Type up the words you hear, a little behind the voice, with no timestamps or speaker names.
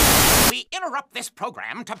interrupt this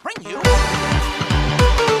program to bring you...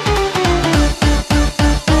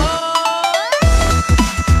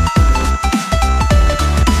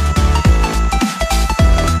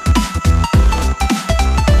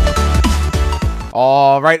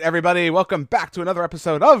 All right, everybody, welcome back to another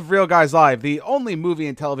episode of Real Guys Live, the only movie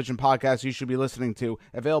and television podcast you should be listening to,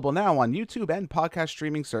 available now on YouTube and podcast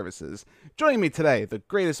streaming services. Joining me today, the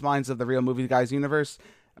greatest minds of the Real Movie Guys universe.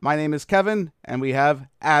 My name is Kevin, and we have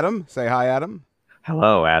Adam. Say hi, Adam.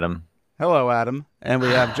 Hello, Adam. Hello, Adam. And we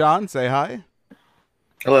have John. Say hi.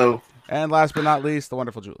 Hello. And last but not least, the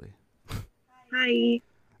wonderful Julie. Hi.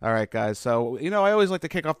 All right, guys. So, I always like to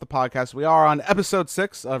kick off the podcast. We are on episode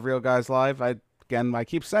 6 of Real Guys Live. I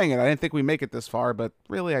keep saying it. I didn't think we make it this far, but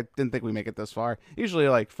really, I didn't think we make it this far. Usually,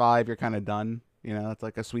 like 5, you're kind of done. It's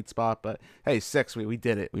like a sweet spot. But hey, 6, we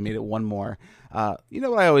did it. We made it one more. What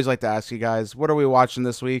I always like to ask you guys? What are we watching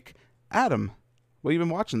this week? Adam, what have you been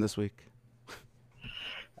watching this week?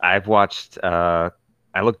 I've watched. I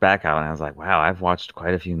looked back out and I was like, wow, I've watched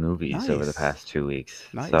quite a few movies Nice. over the past 2 weeks.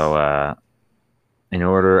 Nice. So, in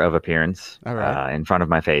order of appearance, All right. in front of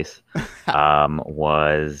my face,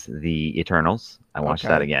 was The Eternals. I watched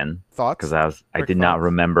Okay. that again Thoughts? because I Quick did not thoughts?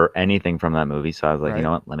 remember anything from that movie. So I was like, Right. you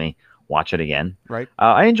know what? Let me watch it again. Right.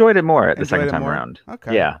 I enjoyed it more the Enjoyed second it time more? around.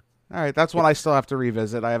 Okay. Yeah. All right, that's one I still have to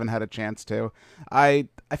revisit. I haven't had a chance to. I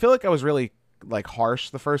feel like I was really harsh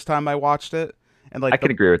the first time I watched it, and I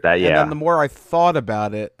can agree with that. And Yeah. then the more I thought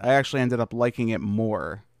about it, I actually ended up liking it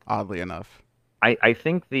more. Oddly enough. I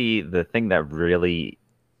think the thing that really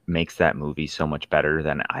makes that movie so much better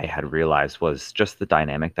than I had realized was just the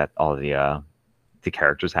dynamic that all the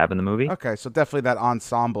characters have in the movie. Okay, so definitely that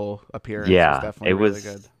ensemble appearance. Yeah, was definitely it really was.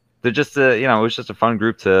 good. They're just it was just a fun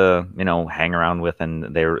group to hang around with, and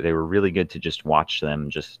they were really good to just watch them.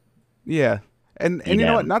 Just Yeah, and you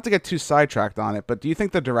know what? Not to get too sidetracked on it, but do you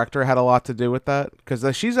think the director had a lot to do with that? Because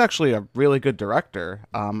she's actually a really good director.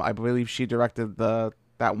 I believe she directed that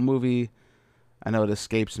movie. I know it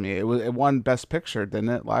escapes me. It won Best Picture, didn't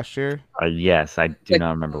it, last year? yes, I do not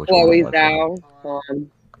remember which one Chloe it was. Zhao.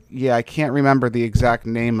 Yeah, I can't remember the exact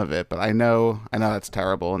name of it, but I know that's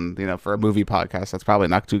terrible, and for a movie podcast, that's probably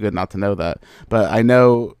not too good not to know that. But I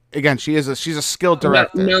know, again, she's a skilled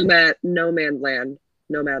director. Nomadland.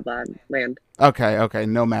 Okay,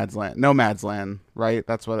 Nomad's Land, right?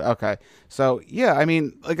 That's what. Okay, so yeah, I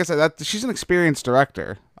mean, like I said, she's an experienced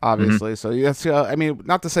director, obviously. So that's,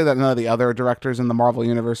 not to say that none of the other directors in the Marvel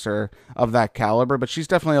universe are of that caliber, but she's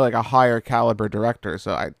definitely like a higher caliber director.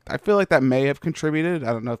 So I feel like that may have contributed.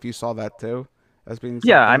 I don't know if you saw that too, as being.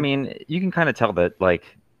 Yeah, something. I mean, you can kind of tell that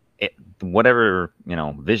whatever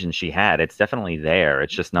vision she had, it's definitely there.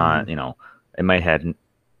 It's just not it might have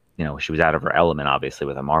she was out of her element, obviously,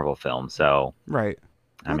 with a Marvel film. So Right.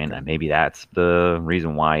 I mean, maybe that's the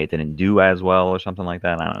reason why it didn't do as well or something like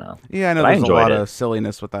that. I don't know. Yeah, I know But I there's a enjoyed lot it. of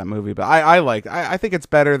silliness with that movie, but I think it's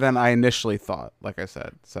better than I initially thought, like I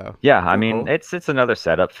said. So Yeah, I mean, cool. it's another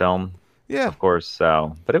setup film, Yeah, of course.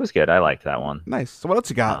 So, but it was good. I liked that one. nice. So what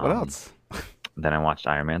else you got? What Um, else? Then I watched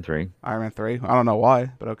Iron Man 3. Iron Man 3. I don't know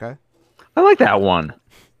why, but okay. I like that one.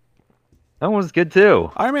 That one was good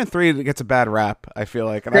too. Iron Man 3 gets a bad rap, I feel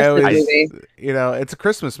like. And Christmas I always, movie. it's a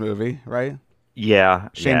Christmas movie, right? Yeah,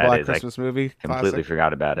 Shane yeah, Black it is. I Christmas movie. completely Classic.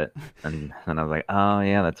 forgot about it, and I was like, oh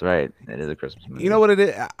yeah, that's right. It is a Christmas movie. You know what it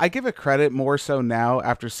is? I give it credit more so now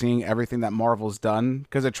after seeing everything that Marvel's done,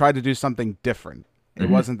 because it tried to do something different. It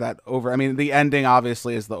Mm-hmm. wasn't that over. I mean, the ending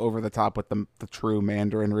obviously is the over the top with the true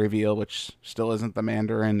Mandarin reveal, which still isn't the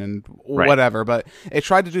Mandarin and Right. whatever. But it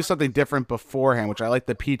tried to do something different beforehand, which I like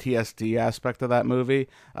the PTSD aspect of that movie.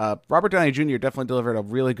 Robert Downey Jr. definitely delivered a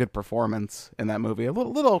really good performance in that movie. A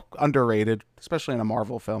little underrated, especially in a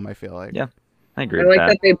Marvel film, I feel like. Yeah, I agree I with like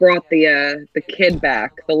that they brought the kid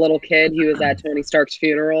back, the little kid. He was at Tony Stark's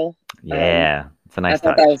funeral. Yeah, it's a I nice thought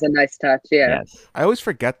touch. that was a nice touch. Yeah. Yes. I always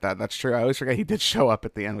forget that. That's true. I always forget he did show up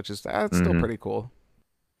at the end, which is still Mhm. pretty cool.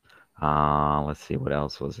 Let's see, what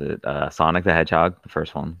else was it? Sonic the Hedgehog, the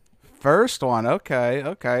first one. First one, okay.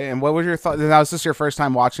 And what was your thought? Now, is this your first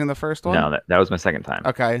time watching the first one? No, that was my second time.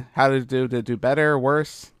 Okay, how did it do? Did it do better,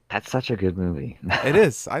 worse? That's such a good movie. It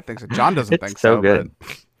is. I think so. John doesn't It's think so so. good.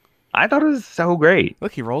 But I thought it was so great.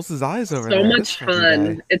 look, he rolls his eyes over So there. much This freaking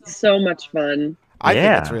fun. guy. It's so much fun. I think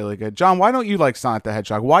Yeah. it's really good. John, why don't you like Sonic the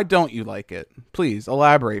Hedgehog? Why don't you like it? Please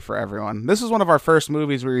elaborate for everyone. This is one of our first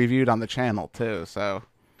movies we reviewed on the channel too. So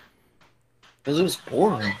Because it was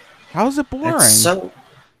boring. how is it boring?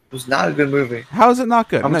 It was not a good movie. How is it not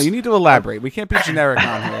good? I'm No, s- you need to elaborate. We can't be generic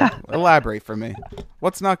on here. Elaborate for me.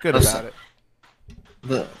 What's not good I'm about s-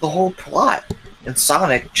 it? The whole plot and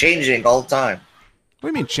Sonic changing all the time. What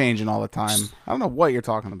do you mean changing all the time? I don't know what you're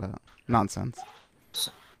talking about. Nonsense.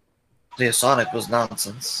 Yeah, Sonic was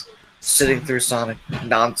nonsense. Sitting through Sonic,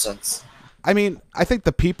 nonsense. I mean, I think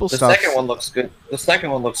the people The stuff. second one looks good. The second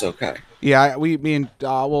one looks okay. Yeah,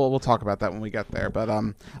 we'll talk about that when we get there. But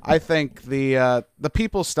I think the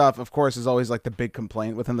people stuff, of course, is always like the big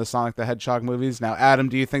complaint within the Sonic the Hedgehog movies. Now, Adam,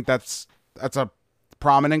 do you think that's a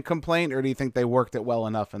prominent complaint, or do you think they worked it well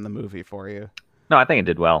enough in the movie for you? No, I think it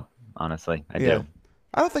did well. Honestly, I do.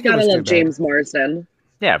 I don't think it Gotta was too love bad. James Marsden.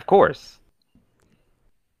 Yeah, of course.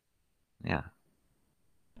 Yeah.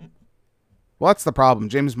 Well, that's the problem.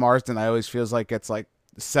 James Marsden, I always feels like gets like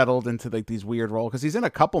settled into like these weird roles because he's in a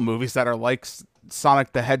couple movies that are like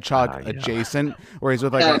Sonic the Hedgehog Yeah. adjacent, where he's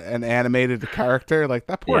with like an animated character. Like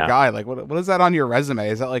that poor Yeah. guy. Like what is that on your resume?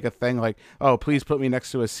 Is that like a thing? Like, oh, please put me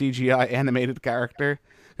next to a CGI animated character.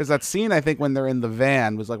 Because that scene, I think, when they're in the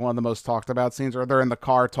van was like one of the most talked about scenes, or they're in the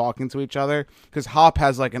car talking to each other. Because Hop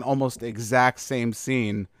has like an almost exact same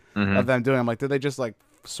scene Mhm. of them doing. I'm like, did they just like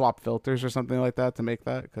swap filters or something like that to make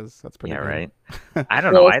that? Because that's pretty Yeah, good. right. I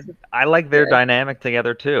don't know. Well, I like their yeah. dynamic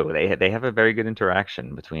together too. They have a very good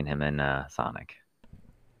interaction between him and Sonic.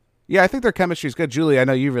 Yeah, I think their chemistry is good. Julie, I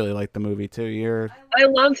know you really like the movie too. I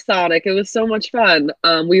love Sonic. It was so much fun.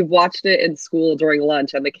 We've watched it in school during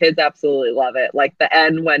lunch, and the kids absolutely love it. Like the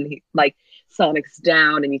end when he like Sonic's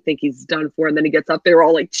down and you think he's done for, and then he gets up, they were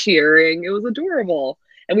all like cheering. It was adorable.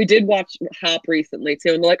 And we did watch Hop recently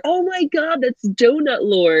too, and they're like, "Oh my God, that's Donut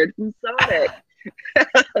Lord from Sonic!"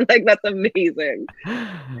 I'm like, that's amazing.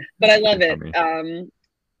 But I love it.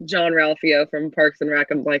 John Ralphio from Parks and Rec,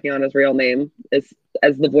 I'm blanking on his real name, is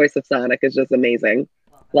as the voice of Sonic is just amazing.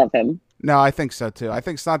 Love him. No, I think so too. I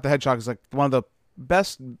think Sonic the Hedgehog is like one of the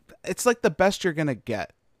best. It's like the best you're gonna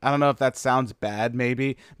get. I don't know if that sounds bad,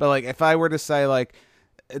 maybe, but like if I were to say like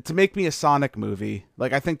to make me a Sonic movie,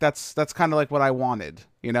 like I think that's kind of like what I wanted.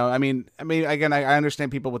 You know, I mean, again, I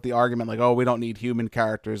understand people with the argument like, oh, we don't need human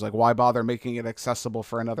characters. Like, why bother making it accessible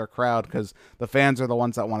for another crowd? Because the fans are the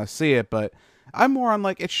ones that want to see it. But I'm more on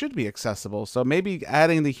like it should be accessible. So maybe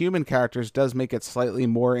adding the human characters does make it slightly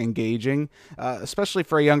more engaging, especially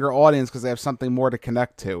for a younger audience because they have something more to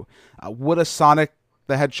connect to. Would a Sonic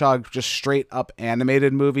the Hedgehog just straight up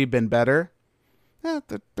animated movie been better?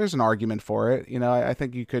 There's an argument for it. You know, I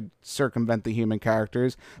think you could circumvent the human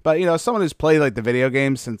characters. But, you know, someone who's played like the video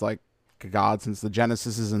games since like since the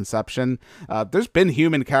Genesis's inception, there's been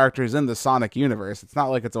human characters in the Sonic universe. It's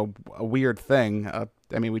not like it's a weird thing.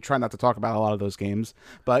 I mean, we try not to talk about a lot of those games,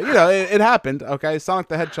 but you know, it happened. Okay, Sonic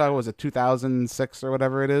the Hedgehog was it 2006 or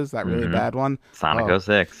whatever it is, that really bad one. Sonic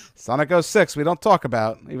 06. Sonic 06. We don't talk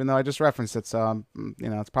about, even though I just referenced it. So you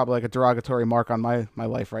know, it's probably like a derogatory mark on my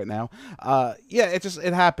life right now. Yeah,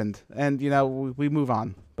 it happened, and you know, we move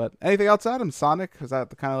on. But anything else, Adam? Sonic, is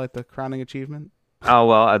that kind of like the crowning achievement? Oh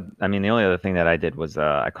well, I mean, the only other thing that I did was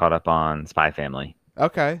I caught up on Spy Family.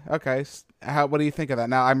 Okay. What do you think of that?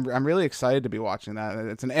 Now, I'm really excited to be watching that.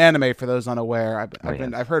 It's an anime for those unaware.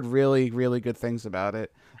 I've heard really good things about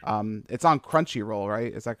it. It's on Crunchyroll,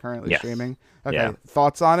 right? Is that currently streaming? Okay. Yeah.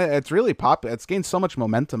 Thoughts on it? It's really popular. It's gained so much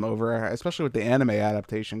momentum over, especially with the anime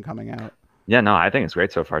adaptation coming out. Yeah, no, I think it's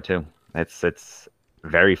great so far too. It's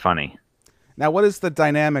very funny. Now, what is the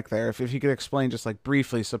dynamic there? If you could explain just like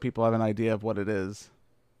briefly so people have an idea of what it is.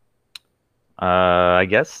 I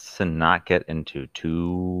guess to not get into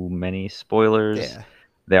too many spoilers.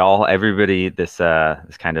 Yeah. Everybody, this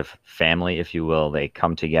kind of family, if you will, they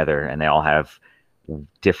come together and they all have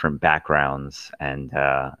different backgrounds, and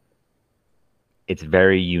it's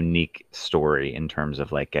very unique story in terms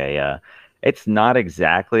of like it's not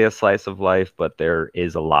exactly a slice of life, but there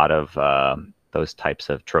is a lot of those types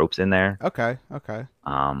of tropes in there. Okay.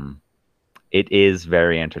 It is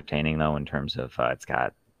very entertaining though, in terms of it's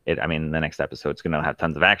got it. I mean, the next episode's going to have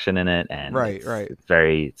tons of action in it, and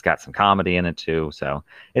it's got some comedy in it too. So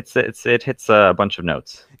it hits a bunch of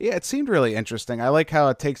notes. Yeah, it seemed really interesting. I like how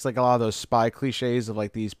it takes like a lot of those spy cliches of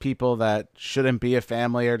like these people that shouldn't be a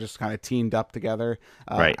family are just kind of teamed up together.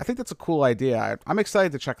 Right. I think that's a cool idea. I'm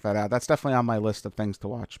excited to check that out. That's definitely on my list of things to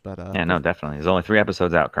watch. But yeah, no, definitely. There's only 3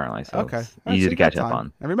 episodes out currently, so it's easy to catch up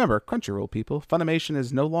on. And remember, Crunchyroll, people, Funimation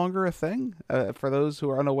is no longer a thing. For those who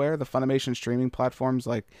are unaware, the Funimation streaming platform's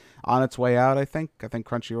like on its way out. I think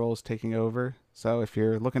Crunchyroll is taking over. So if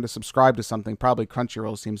you're looking to subscribe to something, probably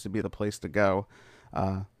Crunchyroll seems to be the place to go.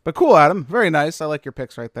 But cool, Adam. Very nice. I like your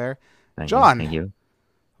picks right there. John, thank you.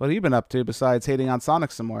 What have you been up to besides hating on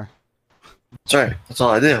Sonic some more? Sorry, that's all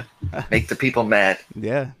I do. Make the people mad.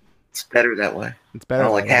 Yeah. It's better that way. It's better. I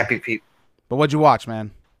don't like happy people. But what'd you watch, man?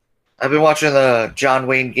 I've been watching the John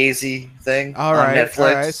Wayne Gacy thing on Netflix.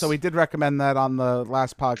 All right. So we did recommend that on the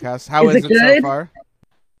last podcast. How is it so far?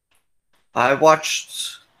 I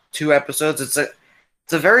watched 2 episodes. It's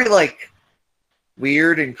a very like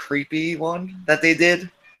weird and creepy one that they did,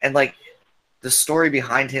 and like the story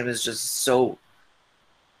behind him is just so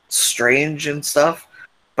strange and stuff.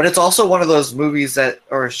 But it's also one of those movies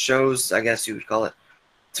or shows, I guess you would call it.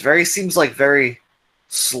 Seems like very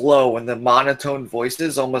slow, and the monotone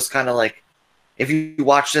voices almost kind of like, if you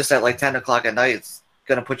watch this at like 10 o'clock at night, it's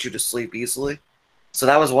gonna put you to sleep easily. So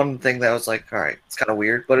that was one thing that was like, all right, it's kind of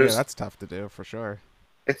weird, but that's tough to do for sure.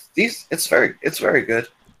 It's very good.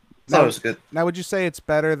 That was good. Now, would you say it's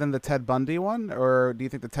better than the Ted Bundy one, or do you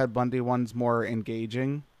think the Ted Bundy one's more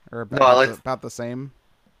engaging, or about the same?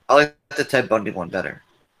 I like the Ted Bundy one better.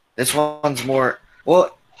 This one's more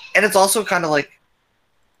well, and it's also kind of like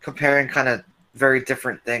comparing kind of very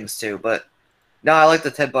different things too. But no, I like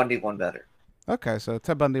the Ted Bundy one better. Okay, so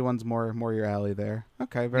Ted Bundy one's more your alley there.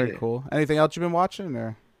 Okay, very cool. Anything else you've been watching,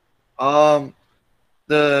 or?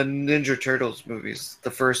 The Ninja Turtles movies.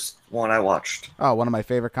 The first one I watched. Oh, one of my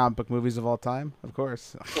favorite comic book movies of all time, of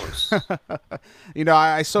course. Of course.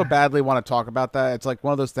 I so badly want to talk about that. It's like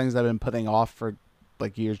one of those things I've been putting off for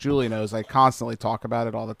like years. Julie knows I constantly talk about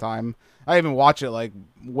it all the time. I even watch it like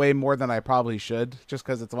way more than I probably should, just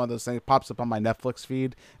because it's one of those things that pops up on my Netflix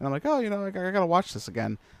feed, and I'm like, oh, I gotta watch this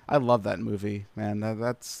again. I love that movie, man.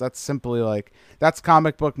 That's simply like, that's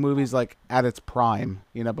comic book movies like at its prime,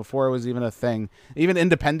 before it was even a thing. Even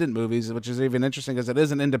independent movies, which is even interesting because it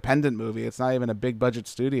is an independent movie. It's not even a big budget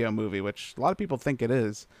studio movie, which a lot of people think it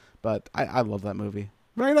is, but I love that movie.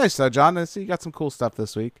 Very nice though, John. I see you got some cool stuff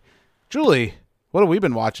this week. Julie, what have we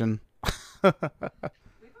been watching?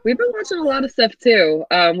 We've been watching a lot of stuff too.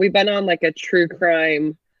 We've been on like a true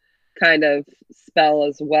crime kind of spell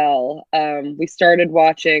as well. We started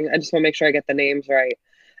watching, I just want to make sure I get the names right.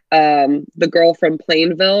 The Girl from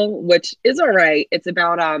Plainville, which is all right. It's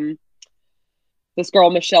about this girl,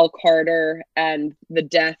 Michelle Carter, and the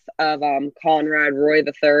death of Conrad Roy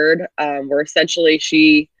III, where essentially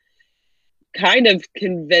she kind of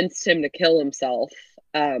convinced him to kill himself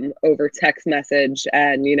over text message,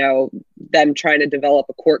 and them trying to develop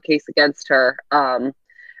a court case against her. And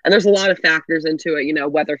there's a lot of factors into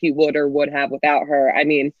it, whether he would or would have without her. I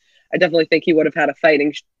mean, I definitely think he would have had a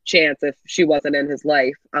fighting chance if she wasn't in his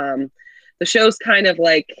life. The show's kind of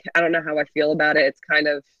like, I don't know how I feel about it. It's kind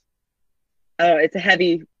of, it's a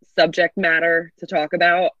heavy subject matter to talk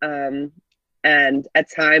about. And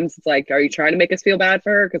at times it's like, are you trying to make us feel bad for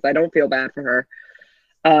her? Because I don't feel bad for her.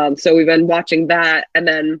 So we've been watching that. And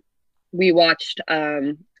then we watched,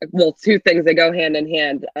 two things that go hand in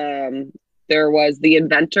hand. There was The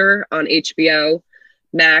Inventor on HBO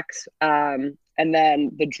Max, and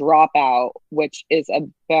then The Dropout, which is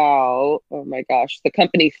about, oh my gosh, the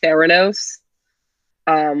company Theranos.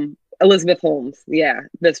 Elizabeth Holmes, yeah.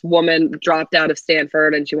 This woman dropped out of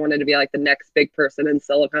Stanford and she wanted to be like the next big person in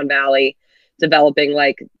Silicon Valley, developing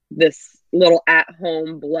like this little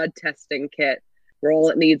at-home blood testing kit where all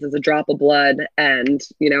it needs is a drop of blood, and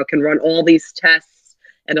can run all these tests,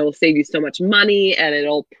 and it'll save you so much money, and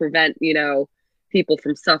it'll prevent people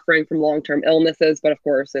from suffering from long-term illnesses. But of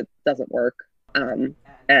course it doesn't work,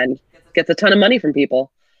 and gets a ton of money from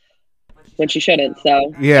people when she shouldn't.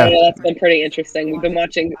 So yeah, that's been pretty interesting. We've been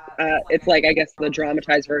watching it's like, I guess, the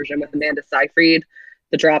dramatized version with Amanda Seyfried,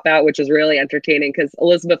 The Dropout, which is really entertaining because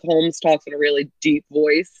Elizabeth Holmes talks in a really deep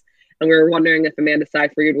voice, and we were wondering if Amanda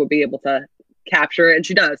Seyfried would be able to capture it, and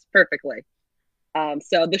she does perfectly.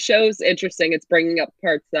 So the show's interesting. It's bringing up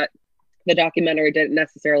parts that the documentary didn't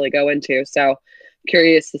necessarily go into. So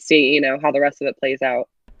curious to see, how the rest of it plays out.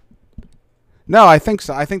 No, I think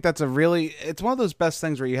so. I think that's it's one of those best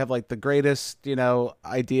things where you have like the greatest,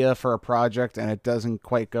 idea for a project and it doesn't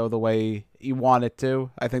quite go the way you want it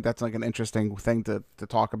to. I think that's like an interesting thing to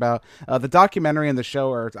talk about. The documentary and the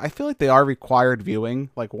show I feel like they are required viewing,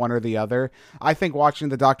 like one or the other. I think watching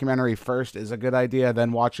the documentary first is a good idea,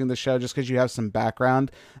 then watching the show just because you have some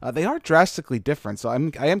background. They are drastically different. So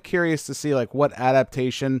I am curious to see like what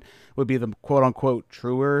adaptation would be the quote unquote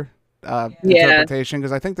truer interpretation,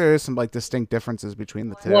 because I think there is some like distinct differences between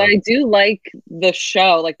the two. Well, I do like the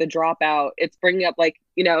show, like The Dropout. It's bringing up like,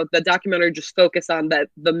 the documentary just focused on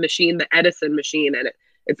the machine, the Edison machine, and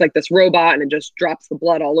it's like this robot and it just drops the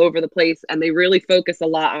blood all over the place. And they really focus a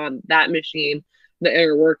lot on that machine, the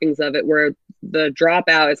inner workings of it, where The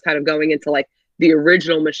Dropout is kind of going into like the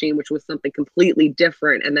original machine, which was something completely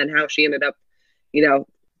different. And then how she ended up,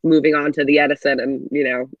 moving on to the Edison and,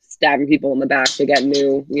 stabbing people in the back to get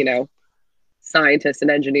new, scientists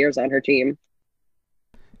and engineers on her team.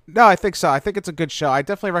 No, I think so. I think it's a good show. I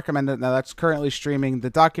definitely recommend it. Now that's currently streaming. The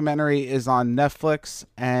documentary is on Netflix,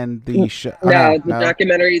 and the show. No, the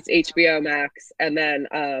documentary is HBO Max, and then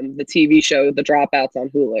the TV show, The Dropouts, on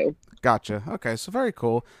Hulu. Gotcha. Okay, so very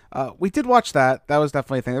cool. We did watch that. That was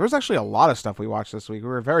definitely a thing. There was actually a lot of stuff we watched this week. We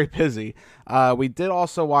were very busy. We did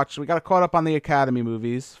also watch. We got caught up on the Academy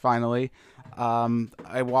movies finally.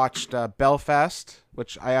 I watched Belfast,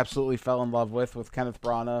 which I absolutely fell in love with Kenneth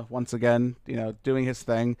Branagh once again, doing his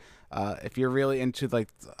thing. If you're really into like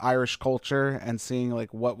Irish culture and seeing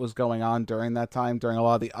like what was going on during that time, during a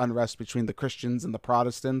lot of the unrest between the Christians and the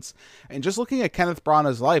Protestants, and just looking at Kenneth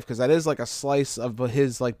Branagh's life, because that is like a slice of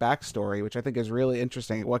his like backstory, which I think is really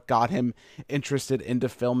interesting. What got him interested into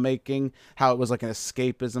filmmaking, how it was like an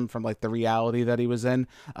escapism from like the reality that he was in.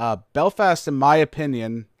 Belfast, in my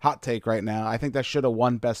opinion, hot take right now, I think that should have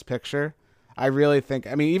won Best Picture. I really think,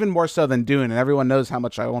 I mean, even more so than Dune, and everyone knows how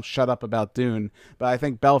much I won't shut up about Dune, but I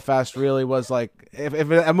think Belfast really was like, if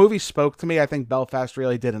a movie spoke to me, I think Belfast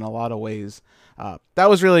really did in a lot of ways. That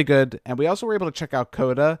was really good, and we also were able to check out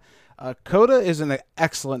Coda. Coda is an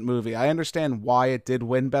excellent movie. I understand why it did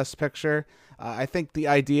win Best Picture. I think the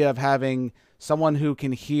idea of having someone who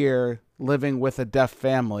can hear living with a deaf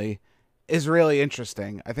family is really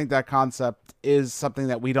interesting. I think that concept is something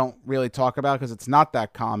that we don't really talk about because it's not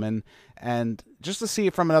that common. And just to see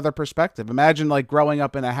it from another perspective, imagine like growing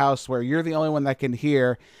up in a house where you're the only one that can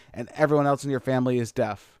hear and everyone else in your family is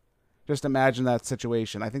deaf. Just imagine that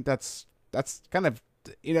situation. I think that's kind of,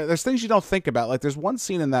 there's things you don't think about. Like there's one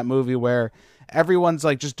scene in that movie where everyone's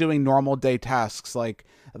like just doing normal day tasks. Like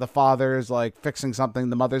the father's like fixing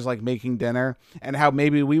something, the mother's like making dinner, and how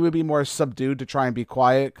maybe we would be more subdued to try and be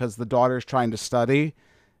quiet because the daughter's trying to study.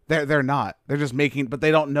 They're not. They're just making, but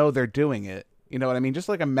they don't know they're doing it. You know what I mean? Just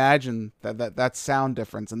like imagine that sound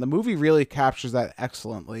difference. And the movie really captures that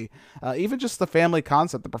excellently. Even just the family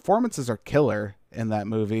concept, the performances are killer in that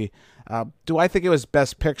movie. Do I think it was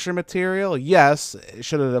Best Picture material? Yes.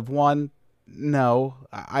 Should it have won? No,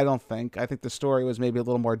 I don't think. I think the story was maybe a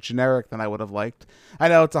little more generic than I would have liked. I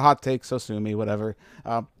know it's a hot take, so sue me, whatever.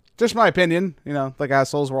 Just my opinion, like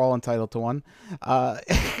assholes, we're all entitled to one.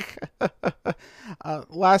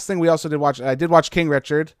 Last thing we also did watch, I did watch King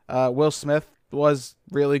Richard. Will Smith was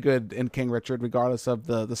really good in King Richard, regardless of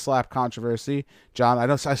the slap controversy. John,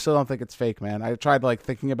 I still don't think it's fake, man. I tried like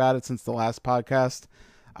thinking about it since the last podcast.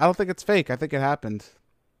 I don't think it's fake. I think it happened.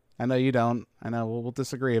 I know you don't. I know we'll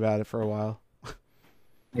disagree about it for a while.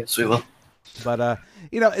 Yes, we will. But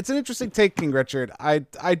it's an interesting take, King Richard.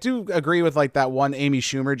 I do agree with like that one Amy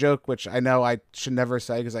Schumer joke, which I know I should never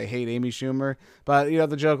say because I hate Amy Schumer. But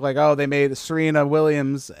the joke like, oh, they made Serena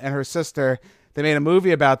Williams and her sister. They made a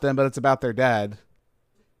movie about them, but it's about their dad.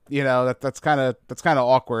 That's kind of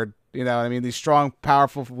awkward. I mean, these strong,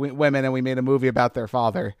 powerful women, and we made a movie about their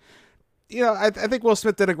father. I think Will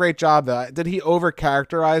Smith did a great job, though. Did he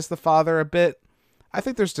over-characterize the father a bit? I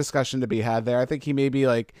think there's discussion to be had there. I think he maybe,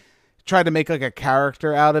 like, tried to make, like, a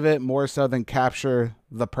character out of it more so than capture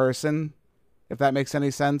the person, if that makes any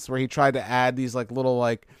sense, where he tried to add these, like, little,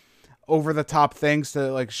 like, over-the-top things to,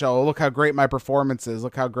 like, show, oh, look how great my performance is,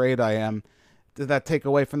 look how great I am. Did that take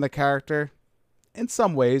away from the character? In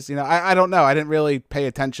some ways, I don't know. I didn't really pay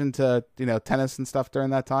attention to, tennis and stuff during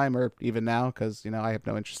that time or even now because, I have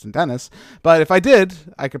no interest in tennis. But if I did,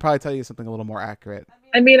 I could probably tell you something a little more accurate.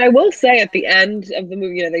 I mean, I will say at the end of the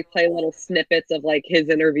movie, they play little snippets of like his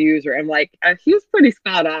interviews and like, he was pretty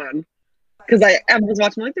spot on. Because I was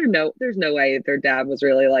watching like, there's no way their dad was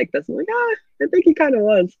really like this. I'm like, I think he kind of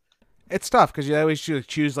was. It's tough because you always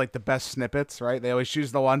choose like the best snippets, right? They always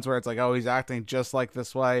choose the ones where it's like, oh, he's acting just like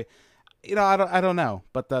this way. I don't know.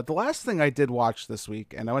 But the last thing I did watch this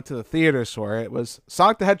week, and I went to the theaters for it, was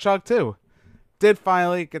Sonic the Hedgehog 2. Did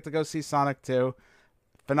finally get to go see Sonic 2.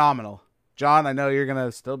 Phenomenal. John, I know you're going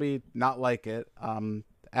to still be not like it.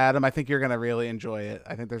 Adam, I think you're going to really enjoy it.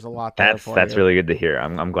 I think there's a lot there for you. That's really good to hear.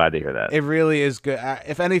 I'm glad to hear that. It really is good.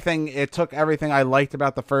 If anything, it took everything I liked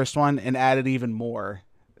about the first one and added even more.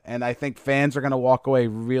 And I think fans are going to walk away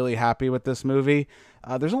really happy with this movie.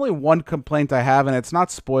 There's only one complaint I have, and it's not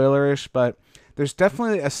spoilerish, but there's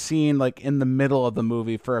definitely a scene like in the middle of the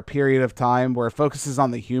movie for a period of time where it focuses on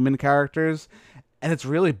the human characters, and it's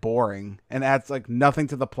really boring and adds like nothing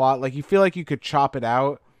to the plot. Like you feel like you could chop it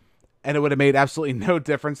out, and it would have made absolutely no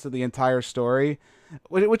difference to the entire story.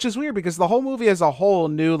 Which is weird because the whole movie as a whole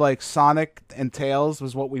knew like Sonic and Tails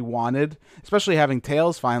was what we wanted, especially having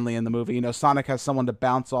Tails finally in the movie. Sonic has someone to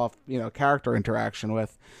bounce off, character interaction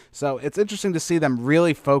with. So it's interesting to see them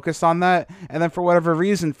really focus on that. And then for whatever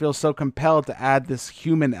reason feel so compelled to add this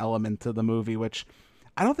human element to the movie, which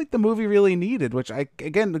I don't think the movie really needed, which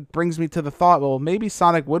again brings me to the thought, well, maybe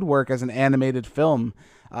Sonic would work as an animated film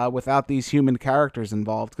without these human characters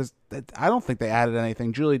involved, because I don't think they added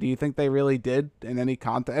anything. Julie, do you think they really did in any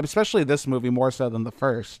content, especially this movie more so than the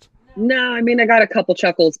first? No, I mean, I got a couple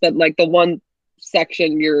chuckles, but like the one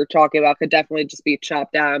section you're talking about could definitely just be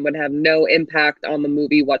chopped down, would have no impact on the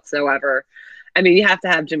movie whatsoever. I mean, you have to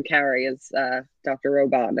have Jim Carrey as Dr.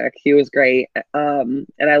 Robotnik. He was great. And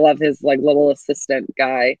I love his like little assistant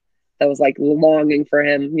guy that was like longing for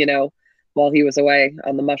him, you know, while he was away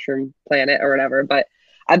on the mushroom planet or whatever. But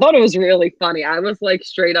I thought it was really funny. I was like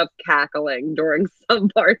straight up cackling during some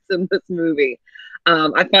parts in this movie.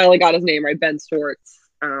 I finally got his name right. Ben Schwartz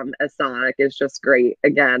as Sonic is just great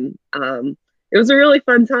again. It was a really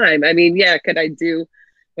fun time. I mean, yeah, could I do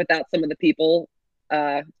without some of the people?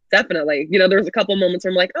 Definitely. You know, there was a couple moments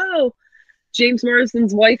where I'm like, oh, James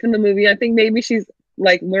Marsden's wife in the movie, I think maybe she's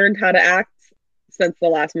like learned how to act since the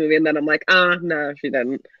last movie. And then I'm like, no, she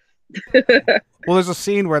didn't. Well, there's a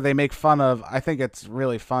scene where they make fun of, I think it's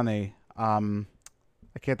really funny. I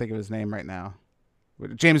can't think of his name right now.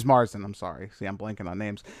 James Marsden, I'm sorry. See, I'm blanking on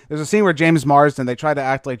names. There's a scene where James Marsden, they try to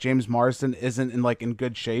act like James Marsden isn't in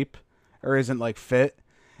good shape or isn't like fit.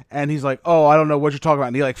 And he's like, oh, I don't know what you're talking about.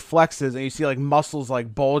 And he like flexes and you see like muscles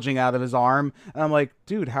like bulging out of his arm. And I'm like,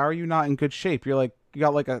 dude, how are you not in good shape? You're like, you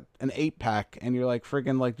got like an 8-pack and you're like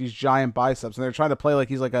friggin' like these giant biceps. And they're trying to play like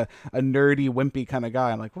he's like a nerdy, wimpy kind of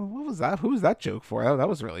guy. I'm like, well, what was that? Who was that joke for? That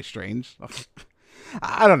was really strange.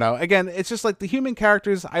 I don't know. Again, it's just like the human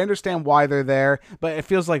characters, I understand why they're there, but it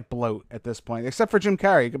feels like bloat at this point, except for Jim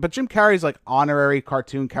Carrey. But Jim Carrey's like honorary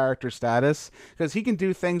cartoon character status because he can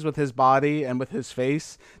do things with his body and with his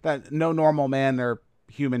face that no normal man or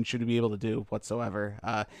human should be able to do whatsoever.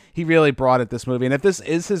 He really brought it this movie. And if this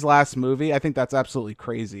is his last movie, I think that's absolutely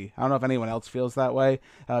crazy. I don't know if anyone else feels that way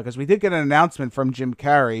because we did get an announcement from Jim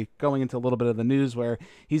Carrey going into a little bit of the news where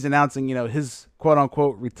he's announcing, you know, his quote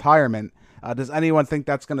unquote retirement. Does anyone think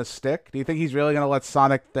that's going to stick? Do you think he's really going to let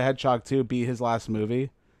Sonic the Hedgehog 2 be his last movie?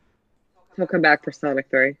 He'll come back for Sonic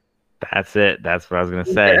 3. That's it. That's what I was going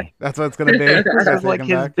to say. That's what it's going to be? This is like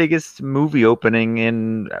his biggest movie opening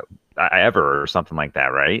in ever or something like that,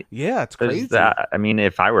 right? Yeah, it's crazy. I mean,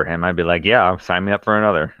 if I were him, I'd be like, yeah, sign me up for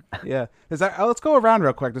another. Yeah. Let's go around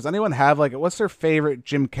real quick. Does anyone have, like, what's their favorite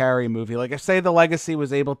Jim Carrey movie? Like, if, say, The Legacy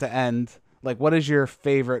was able to end... Like, what is your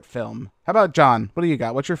favorite film? How about John? What do you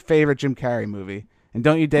got? What's your favorite Jim Carrey movie? And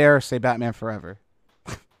don't you dare say Batman Forever.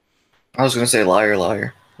 I was going to say Liar,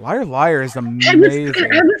 Liar. Liar, Liar is amazing.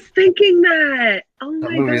 I was thinking that. Oh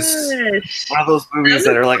my gosh. One of those movies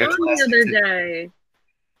that are like a classic. The other day.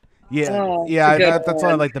 Yeah, that's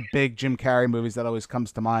one of like the big Jim Carrey movies that always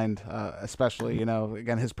comes to mind, especially, you know,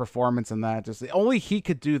 again, his performance in that. Just only he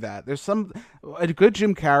could do that. A good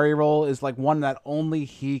Jim Carrey role is like one that only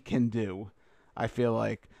he can do, I feel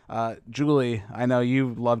like. Julie, I know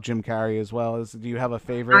you love Jim Carrey as well. Do you have a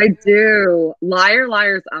favorite? I do. Liar,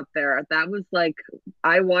 Liar's up there. That was like,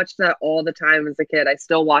 I watched that all the time as a kid. I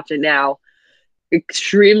still watch it now.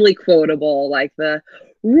 Extremely quotable, like the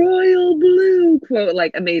Royal Blue quote,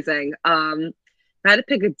 like amazing. If I had to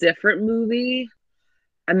pick a different movie,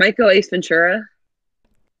 I might go Ace Ventura.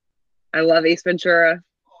 I love Ace Ventura.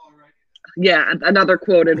 Yeah, another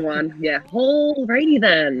quoted one. Yeah. Alrighty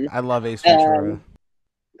then. I love Ace Ventura.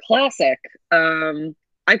 Classic.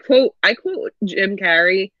 I quote Jim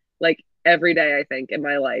Carrey like every day, I think, in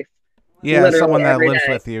my life. Yeah, literally someone that lives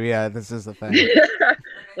with you. Yeah, this is the thing.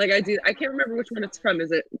 Like I do. I can't remember which one it's from.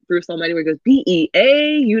 Is it Bruce Almighty where he goes,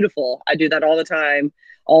 B-E-A, beautiful. I do that all the time.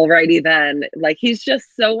 Alrighty then. Like he's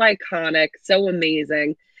just so iconic, so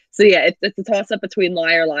amazing. So yeah, it's a toss up between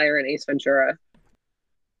Liar, Liar and Ace Ventura.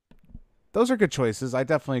 Those are good choices. I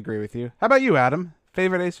definitely agree with you. How about you, Adam?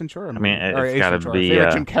 Favorite Ace Ventura movie? I mean, it's got to be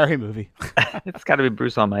favorite Jim Carrey movie. It's got to be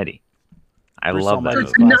Bruce Almighty. I love that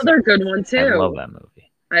movie. Another good one too. I love that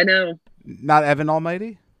movie. I know. Not Evan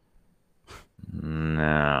Almighty?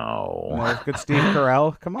 No. Good Steve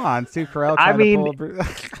Carell. Come on, Steve Carell. I mean,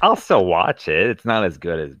 I'll still watch it. It's not as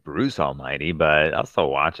good as Bruce Almighty, but I'll still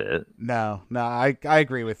watch it. No, I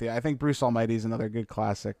agree with you. I think Bruce Almighty is another good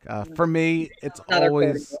classic. For me, it's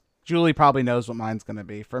always... Julie probably knows what mine's going to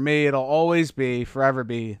be. For me, it'll always be, forever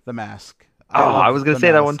be, The Mask. I was going to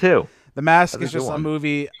say that one too. The Mask is just a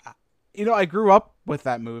movie... You know, I grew up with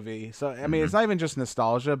that movie. So, I mean, it's not even just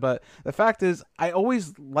nostalgia, but the fact is, I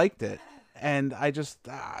always liked it. And I just,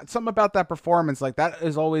 something about that performance, like, that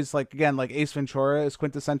is always, like, again, like, Ace Ventura is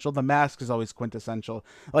quintessential. The Mask is always quintessential.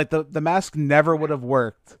 Like, the Mask never would have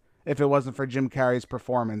worked if it wasn't for Jim Carrey's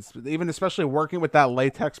performance. Even especially working with that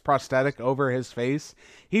latex prosthetic over his face,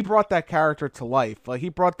 he brought that character to life. Like, he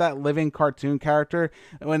brought that living cartoon character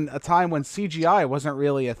when a time when CGI wasn't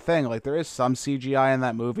really a thing. Like, there is some CGI in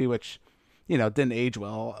that movie, which, you know, didn't age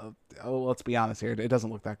well. Let's be honest here, it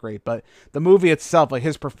doesn't look that great. But the movie itself, like,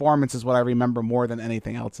 his performance is what I remember more than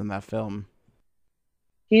anything else in that film.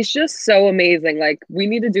 He's just so amazing. Like, we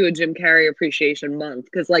need to do a Jim Carrey appreciation month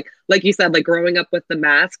because, like you said, like growing up with The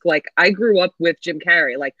Mask, like I grew up with Jim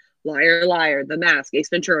Carrey, like Liar Liar, The Mask, Ace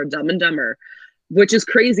Ventura, Dumb and Dumber, which is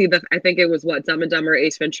crazy that I think it was what Dumb and Dumber,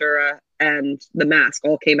 Ace Ventura, and The Mask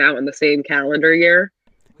all came out in the same calendar year.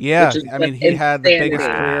 Yeah, I mean, he had the biggest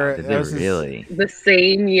career. Did they really? The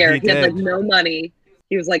same year. He had like did. no money.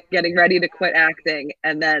 He was like getting ready to quit acting,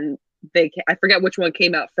 and then I forget which one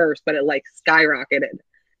came out first, but it like skyrocketed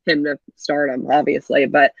him to stardom, obviously.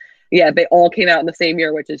 But yeah, they all came out in the same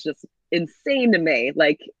year, which is just insane to me.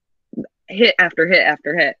 Like hit after hit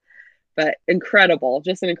after hit, but incredible,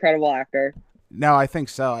 just an incredible actor. No, I think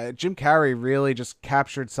so. Jim Carrey really just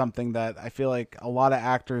captured something that I feel like a lot of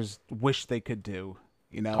actors wish they could do.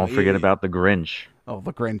 You know, Don't forget about the Grinch. Oh,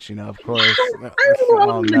 the Grinch, you know, of course. I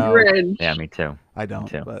love the Grinch. Yeah, me too. I don't,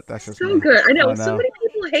 too. but that's just So me. good. I know Oh, so no. many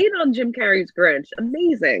people hate on Jim Carrey's Grinch.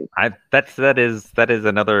 Amazing. That is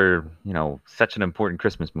another, you know, such an important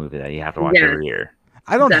Christmas movie that you have to watch Yeah. every year.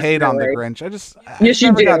 I don't hate on the Definitely. Grinch. I just Yes, you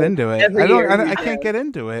never do. got into it. Every I don't. year I, you I can't do. get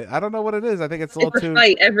into it. I don't know what it is. I think it's a little It's a too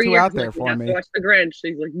fight every too year. out He's there like, "We for have me. to watch the Grinch."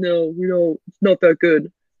 He's like, "No, we don't. It's not that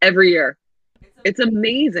good." Every year. It's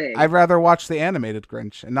amazing. I'd rather watch the animated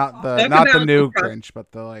Grinch and not the Talk about new the pro- Grinch,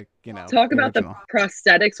 but the like, you know. Talk the about original. the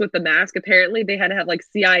prosthetics with the mask. Apparently, they had to have like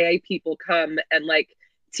CIA people come and like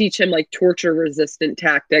teach him like torture resistant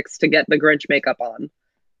tactics to get the Grinch makeup on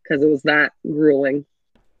because it was that grueling.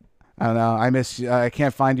 I don't know. I miss you. I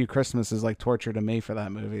Can't Find You Christmas is like torture to me for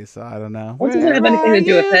that movie, so I don't know. What does it have anything to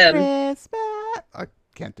do with him? Christmas? I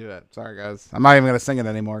can't do it. Sorry, guys. I'm not even going to sing it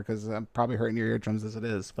anymore because I'm probably hurting your eardrums as it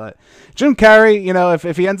is. But Jim Carrey, you know,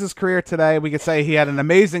 if he ends his career today, we could say he had an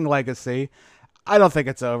amazing legacy. I don't think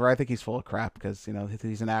it's over. I think he's full of crap because, you know,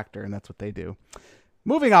 he's an actor and that's what they do.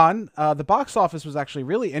 Moving on, the box office was actually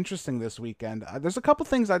really interesting this weekend. There's a couple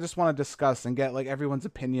things I just want to discuss and get like everyone's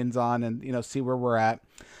opinions on and, you know, see where we're at.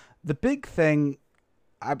 The big thing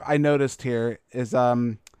I noticed here is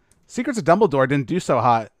Secrets of Dumbledore didn't do so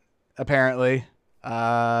hot, apparently.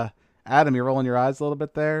 Adam, you're rolling your eyes a little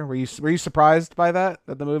bit there. Were you surprised by that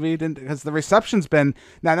the movie didn't? Because the reception's been,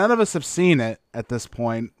 now none of us have seen it at this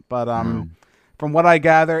point, but from what I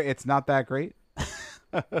gather, it's not that great.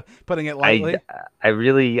 Putting it lightly. I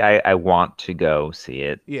really want to go see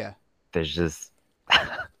it. Yeah. There's just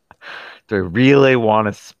do I really want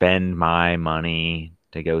to spend my money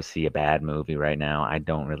to go see a bad movie right now? I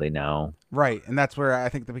don't really know. Right, and that's where I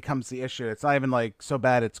think that becomes the issue. It's not even like so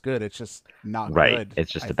bad it's good. It's just not Right. good.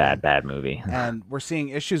 It's just I a bad, think. bad movie. And we're seeing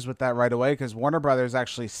issues with that right away because Warner Brothers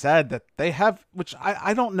actually said that they have, which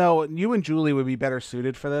I don't know, you and Julie would be better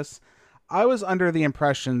suited for this. I was under the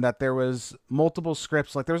impression that there was multiple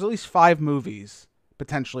scripts, like there was at least 5 movies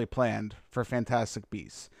potentially planned for Fantastic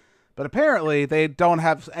Beasts. But apparently they don't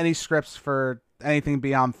have any scripts for anything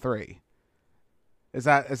beyond 3. Is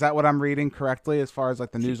that what I'm reading correctly as far as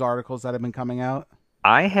like the news articles that have been coming out?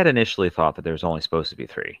 I had initially thought that there was only supposed to be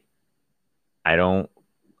 3.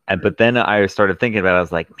 But then I started thinking about it. I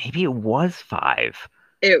was like, maybe it was 5.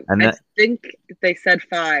 I think they said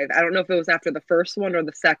 5. I don't know if it was after the first one or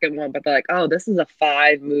the second one, but they're like, "Oh, this is a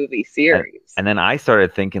 5-movie series." And then I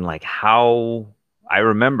started thinking like I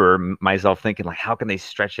remember myself thinking like, how can they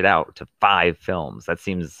stretch it out to 5 films? That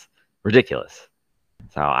seems ridiculous.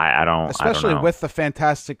 So I don't, especially I don't know. with the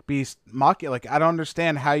Fantastic Beast mock. Like I don't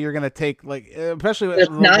understand how you're gonna take like, especially It's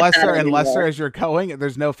not lesser that and lesser anymore. as you're going.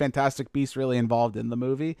 There's no Fantastic Beast really involved in the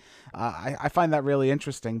movie. I find that really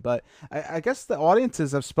interesting. But I guess the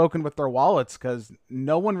audiences have spoken with their wallets because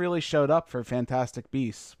no one really showed up for Fantastic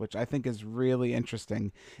Beasts, which I think is really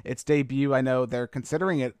interesting. Its debut, I know they're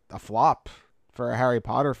considering it a flop for a Harry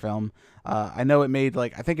Potter film. I know it made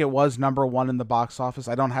like, I think it was #1 in the box office.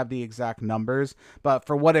 I don't have the exact numbers, but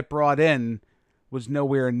for what it brought in was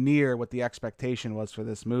nowhere near what the expectation was for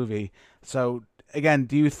this movie. So again,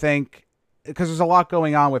 do you think, because there's a lot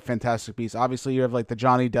going on with Fantastic Beasts, obviously you have like the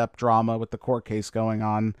Johnny Depp drama with the court case going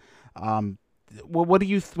on. What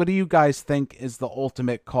do you guys think is the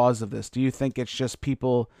ultimate cause of this? Do you think it's just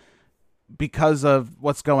people because of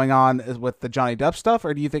what's going on with the Johnny Depp stuff,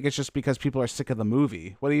 or do you think it's just because people are sick of the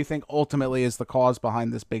movie? What do you think ultimately is the cause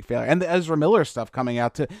behind this big failure? And the Ezra Miller stuff coming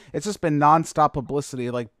out too. It's just been nonstop publicity,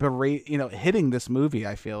 like hitting this movie,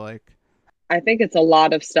 I feel like. I think it's a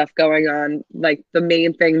lot of stuff going on. Like the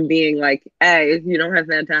main thing being like, A, you don't have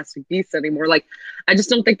Fantastic Beasts anymore. Like, I just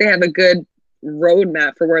don't think they have a good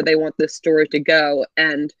roadmap for where they want this story to go.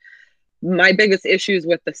 And my biggest issues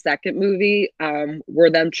with the second movie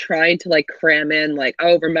were them trying to like cram in like,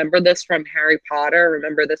 oh, remember this from Harry Potter,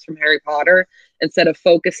 remember this from Harry Potter, instead of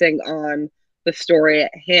focusing on the story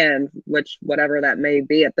at hand, which whatever that may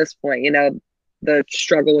be at this point, you know, the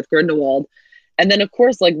struggle with Grindelwald. And then of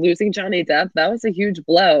course, like losing Johnny Depp, that was a huge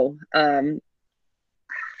blow.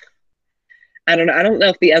 I don't know. I don't know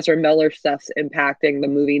if the Ezra Miller stuff's impacting the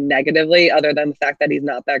movie negatively, other than the fact that he's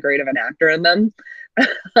not that great of an actor in them.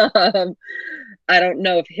 I don't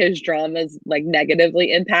know if his drama is like negatively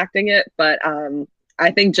impacting it, but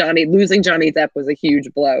I think losing Johnny Depp was a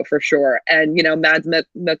huge blow for sure. And you know, Mads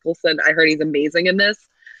Mikkelsen, I heard he's amazing in this,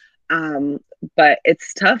 but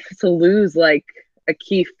it's tough to lose like a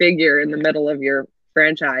key figure in the middle of your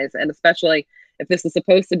franchise, and especially if this is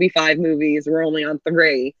supposed to be 5 movies, we're only on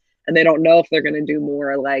 3. And they don't know if they're going to do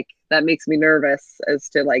more. Like that makes me nervous as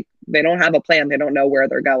to like, they don't have a plan. They don't know where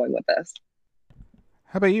they're going with this.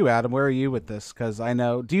 How about you, Adam? Where are you with this? Because I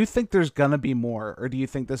know, do you think there's going to be more, or do you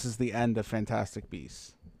think this is the end of Fantastic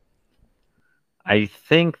Beasts? I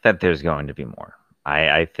think that there's going to be more.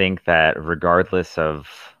 I think that regardless of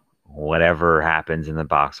whatever happens in the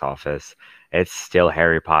box office, it's still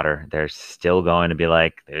Harry Potter. There's still going to be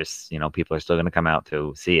like, people are still going to come out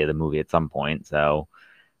to see the movie at some point. So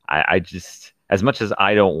I just, as much as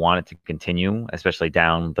I don't want it to continue, especially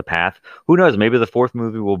down the path, who knows? Maybe the 4th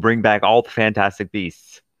movie will bring back all the Fantastic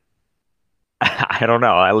Beasts. I don't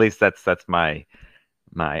know. At least that's my.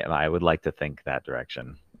 I would like to think that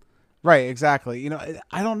direction. Right, exactly. You know,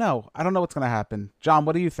 I don't know. I don't know what's going to happen. John,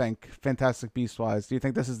 what do you think, Fantastic Beasts wise? Do you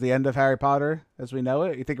think this is the end of Harry Potter as we know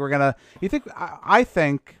it? You think we're gonna? You think? I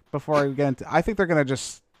think before we get into, I think they're gonna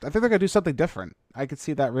do something different. I could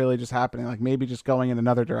see that really just happening, like maybe just going in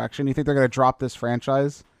another direction. You think they're going to drop this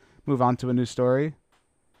franchise, move on to a new story?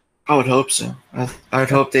 I would hope so. I would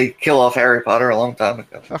hope they kill off Harry Potter a long time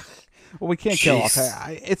ago. Well, we can't kill off.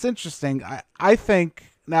 It's interesting. I think,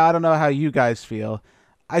 now I don't know how you guys feel.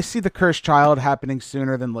 I see the Cursed Child happening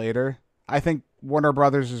sooner than later. I think Warner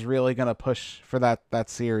Brothers is really going to push for that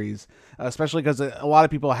series, especially because a lot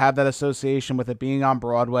of people have that association with it being on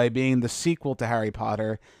Broadway, being the sequel to Harry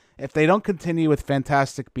Potter. If they don't continue with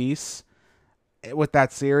Fantastic Beasts with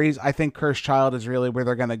that series, I think Cursed Child is really where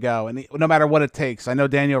they're going to go. And no matter what it takes, I know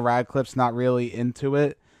Daniel Radcliffe's not really into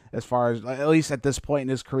it as far as, at least at this point in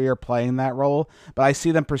his career, playing that role. But I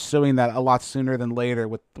see them pursuing that a lot sooner than later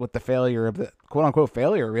with the failure of the quote unquote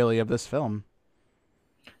failure really of this film.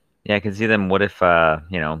 Yeah, I can see them. What if, they're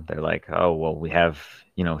like, oh, well, we have,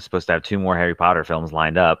 supposed to have 2 more Harry Potter films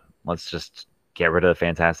lined up. Let's just get rid of the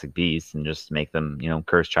Fantastic Beasts and just make them,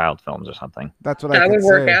 Cursed Child films or something. That's what that would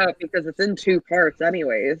work out because it's in 2 parts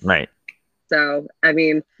anyways. Right. So, I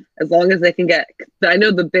mean, as long as they can I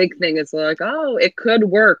know the big thing is like, oh, it could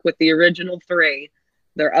work with the original 3.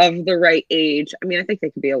 They're of the right age. I mean, I think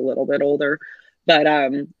they could be a little bit older, but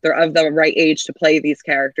they're of the right age to play these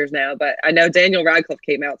characters now. But I know Daniel Radcliffe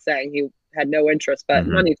came out saying he had no interest, but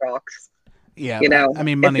money talks. Yeah, I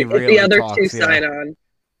mean, money really if the other talks, 2 sign on.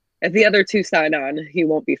 If the other 2 sign on, he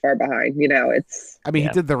won't be far behind. He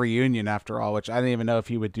did the reunion after all, which I didn't even know if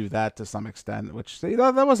he would do that to some extent, which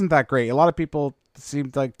that wasn't that great. A lot of people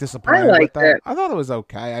seemed like disappointed with that. I thought it was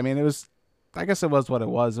okay. I mean, I guess it was what it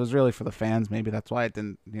was. It was really for the fans. Maybe that's why it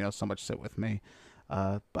didn't, so much sit with me.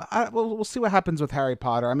 But we'll see what happens with Harry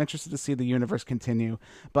Potter. I'm interested to see the universe continue.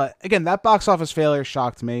 But again, that box office failure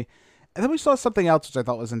shocked me. And then we saw something else which I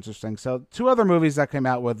thought was interesting. So 2 other movies that came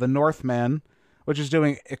out with The Northman, which is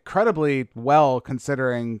doing incredibly well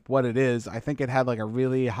considering what it is. I think it had like a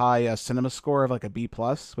really high cinema score of like a B+,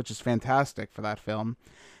 which is fantastic for that film.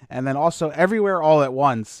 And then also Everywhere All at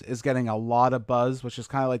Once is getting a lot of buzz, which is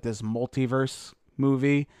kind of like this multiverse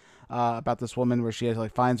movie about this woman where she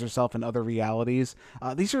finds herself in other realities.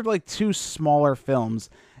 These are like 2 smaller films.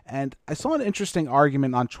 And I saw an interesting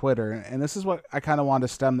argument on Twitter, and this is what I kind of want to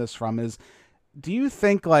stem this from, is do you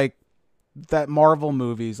think like that Marvel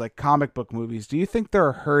movies, like comic book movies, do you think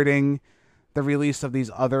they're hurting the release of these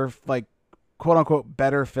other like quote unquote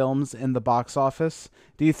better films in the box office?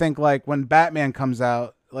 Do you think like when Batman comes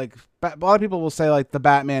out, like a lot of people will say like the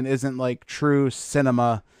Batman isn't like true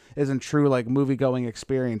cinema, isn't true like movie going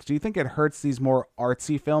experience. Do you think it hurts these more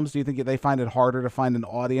artsy films? Do you think they find it harder to find an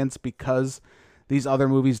audience because these other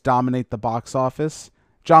movies dominate the box office?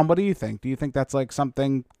 John, what do you think? Do you think that's like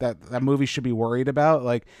something that movie should be worried about?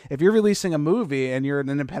 Like if you're releasing a movie and you're an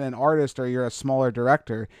independent artist or you're a smaller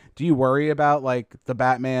director, do you worry about like the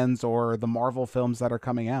Batmans or the Marvel films that are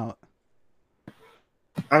coming out?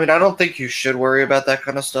 I mean, I don't think you should worry about that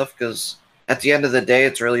kind of stuff because at the end of the day,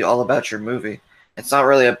 it's really all about your movie. It's not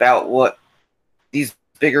really about what these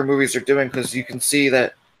bigger movies are doing because you can see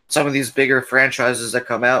that some of these bigger franchises that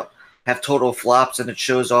come out have total flops and it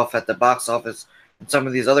shows off at the box office. And some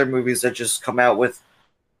of these other movies that just come out with,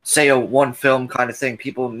 say, a one film kind of thing,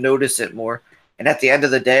 people notice it more. And at the end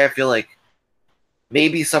of the day, I feel like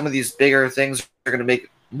maybe some of these bigger things are going to make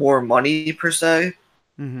more money per se,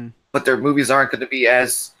 but their movies aren't going to be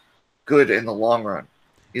as good in the long run.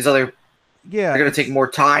 These other, they're going to take more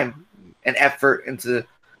time and effort into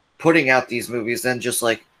putting out these movies than just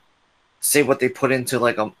like say what they put into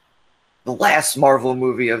like the last Marvel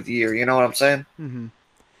movie of the year. You know what I'm saying?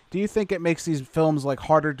 Do you think it makes these films like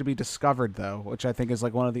harder to be discovered though, which I think is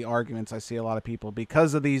like one of the arguments I see a lot of people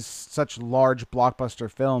because of these such large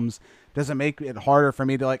blockbuster films? Does it make it harder for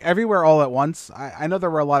me to like Everywhere All at Once? I know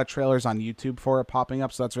there were a lot of trailers on YouTube for it popping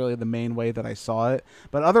up, so that's really the main way that I saw it.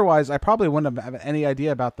 But otherwise, I probably wouldn't have any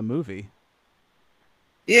idea about the movie.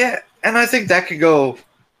 Yeah, and I think that could go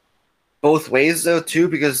both ways though too,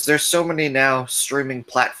 because there's so many now streaming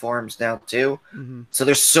platforms now too. So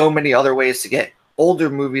there's so many other ways to get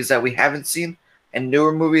older movies that we haven't seen and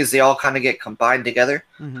newer movies. They all kind of get combined together.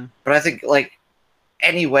 But I think like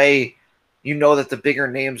anyway, you know that the bigger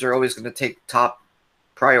names are always going to take top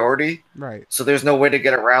priority. Right. So there's no way to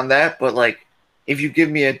get around that. But like if you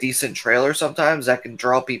give me a decent trailer sometimes that can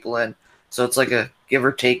draw people in. So it's like a give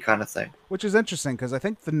or take kind of thing. Which is interesting because I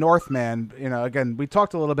think The Northman, you know, again, we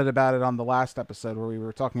talked a little bit about it on the last episode where we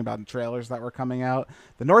were talking about trailers that were coming out.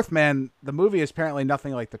 The Northman, the movie is apparently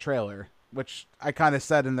nothing like the trailer, which I kind of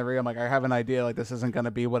said in the review. I'm like, I have an idea, like this isn't going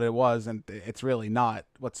to be what it was, and it's really not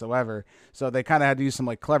whatsoever. So they kind of had to use some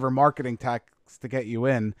like clever marketing tactics to get you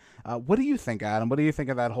in. What do you think, Adam? What do you think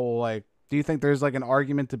of that whole like? Do you think there's like an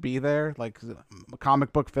argument to be there? Like a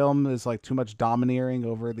comic book film is like too much domineering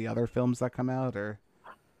over the other films that come out, or?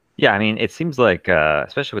 Yeah, I mean, it seems like,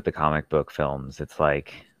 especially with the comic book films, it's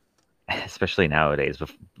like, especially nowadays,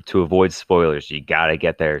 to avoid spoilers, you got to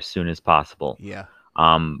get there as soon as possible. Yeah.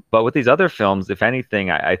 But with these other films, if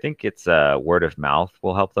anything, I think it's word of mouth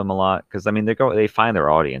will help them a lot because I mean they find their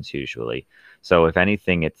audience usually. So if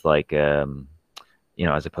anything, it's like you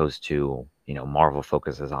know, as opposed to Marvel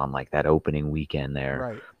focuses on like that opening weekend there,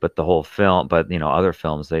 right? But the whole film, but other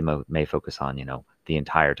films they may focus on the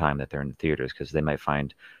entire time that they're in the theaters because they might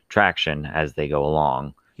find traction as they go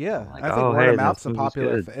along. Yeah, like, I think word of mouth's a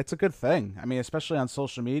popular. It's a good thing. I mean, especially on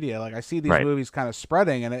social media. Like I see these movies kind of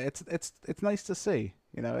spreading, and it's nice to see.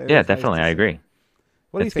 Yeah, definitely, nice I agree.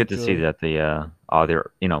 What do you think, good to see that the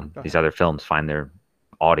other these other films find their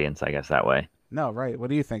audience, I guess, that way. No, right. What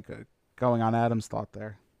do you think? Going on Adam's thought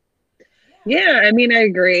there. Yeah, I mean, I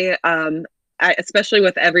agree. Especially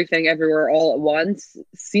with Everything Everywhere All at Once,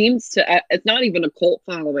 seems to it's not even a cult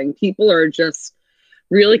following. People are just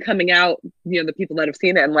really coming out, the people that have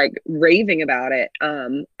seen it and like raving about it.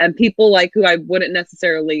 And people like who I wouldn't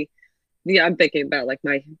necessarily, I'm thinking about like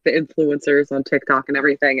the influencers on TikTok and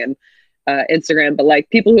everything and Instagram, but like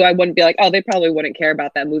people who I wouldn't be like, oh, they probably wouldn't care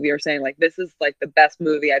about that movie, or saying like, this is like the best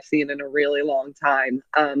movie I've seen in a really long time.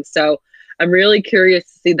 So I'm really curious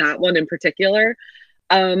to see that one in particular.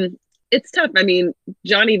 It's tough. I mean,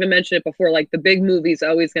 John even mentioned it before, like the big movie's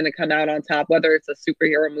always going to come out on top, whether it's a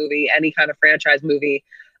superhero movie, any kind of franchise movie.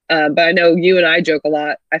 But I know you and I joke a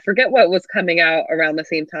lot. I forget what was coming out around the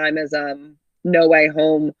same time as No Way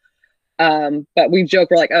Home. But we joke,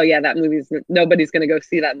 we're like, oh yeah, that nobody's going to go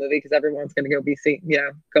see that movie because everyone's going to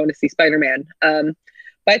going to see Spider-Man. But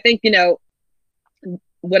I think,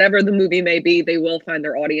 whatever the movie may be, they will find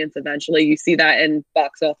their audience eventually. You see that in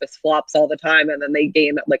box office flops all the time, and then they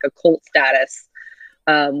gain like a cult status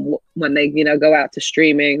when they, go out to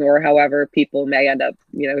streaming or however people may end up,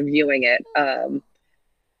 viewing it.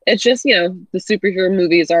 It's just, the superhero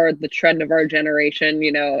movies are the trend of our generation.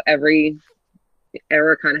 Every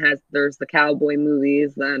era kind of there's the cowboy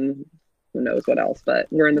movies, then who knows what else, but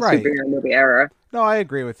we're in the superhero movie era. No, I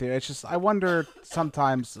agree with you. It's just, I wonder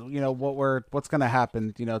sometimes, what's going to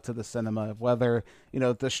happen, to the cinema, whether,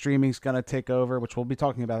 the streaming's going to take over, which we'll be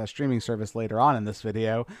talking about a streaming service later on in this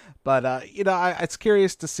video. But, it's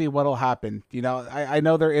curious to see what'll happen. I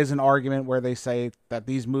know there is an argument where they say that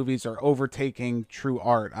these movies are overtaking true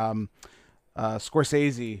art.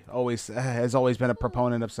 Scorsese has always been a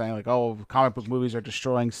proponent of saying like, oh, comic book movies are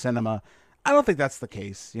destroying cinema. I don't think that's the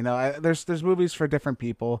case. There's movies for different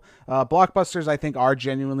people. Blockbusters, I think, are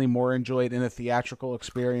genuinely more enjoyed in a theatrical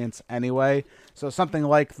experience anyway. So something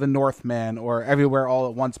like The Northman or Everywhere All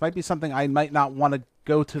at Once might be something I might not want to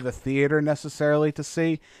go to the theater necessarily to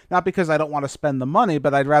see. Not because I don't want to spend the money,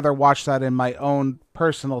 but I'd rather watch that in my own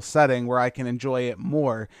personal setting where I can enjoy it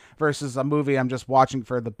more versus a movie I'm just watching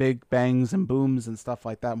for the big bangs and booms and stuff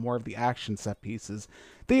like that, more of the action set pieces.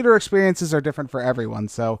 Theater experiences are different for everyone,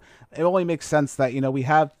 so it only makes sense that, we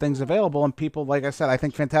have things available and people, like I said, I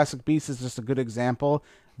think Fantastic Beasts is just a good example.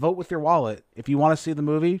 Vote with your wallet. If you want to see the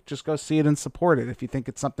movie, just go see it and support it. If you think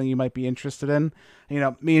it's something you might be interested in,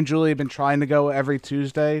 me and Julie have been trying to go every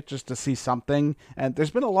Tuesday just to see something, and there's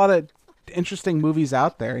been a lot of interesting movies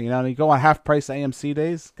out there. You go on half price AMC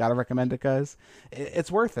days. Gotta recommend it, guys.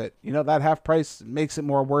 It's worth it. That half price makes it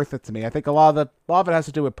more worth it to me. I think a lot of it has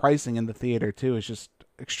to do with pricing in the theater too. It's just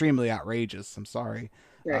extremely outrageous. I'm sorry.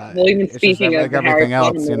 Right. Well, even speaking of the Harry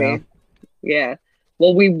Potter movie, yeah.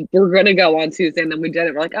 Well, we were gonna go on Tuesday, and then we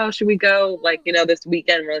didn't. We're like, oh, should we go? This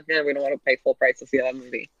weekend? We're like, yeah, we don't want to pay full price to see that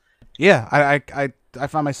movie. Yeah, I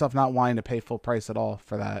find myself not wanting to pay full price at all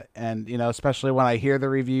for that, and especially when I hear the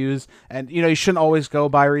reviews, and you shouldn't always go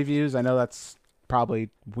by reviews. I know that's probably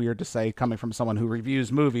weird to say coming from someone who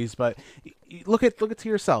reviews movies, but look it to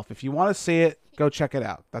yourself. If you want to see it, go check it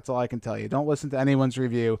out. That's all I can tell you. Don't listen to anyone's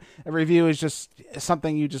review. A review is just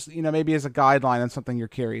something you just, maybe as a guideline on something you're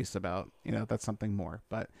curious about. That's something more.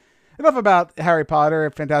 But enough about Harry Potter,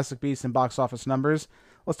 Fantastic Beasts, and box office numbers.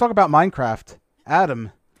 Let's talk about Minecraft.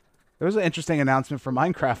 Adam, there was an interesting announcement for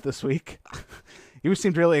Minecraft this week. You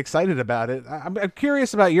seemed really excited about it. I'm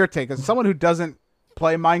curious about your take. As someone who doesn't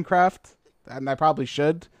play Minecraft, and I probably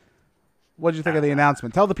should, what did you think of the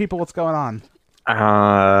announcement? Tell the people what's going on.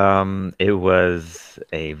 It was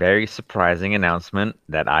a very surprising announcement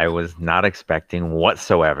that I was not expecting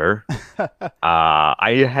whatsoever.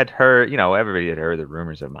 I had heard, everybody had heard the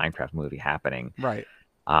rumors of Minecraft movie happening. Right.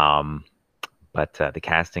 But the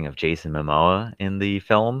casting of Jason Momoa in the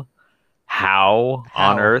film, how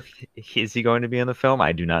on earth is he going to be in the film?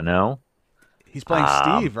 I do not know. He's playing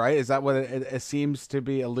Steve, right? Is that what it seems to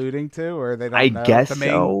be alluding to, or they don't know? I guess the main,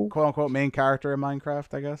 so. quote unquote, main character in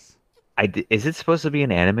Minecraft, I guess. Is it supposed to be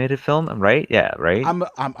an animated film? Right? Yeah, right. I'm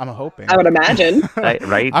hoping. I would imagine.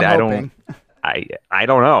 Right? I'm hoping. I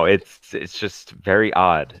don't know. It's just very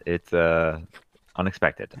odd. It's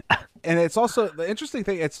unexpected. And it's also the interesting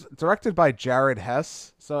thing. It's directed by Jared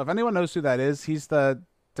Hess. So if anyone knows who that is, he's the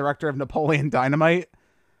director of Napoleon Dynamite.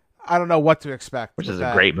 I don't know what to expect. Which is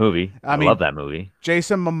a great movie. I love that movie.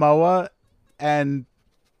 Jason Momoa and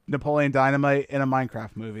Napoleon Dynamite in a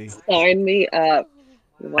Minecraft movie. Sign me up.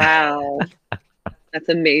 Wow. That's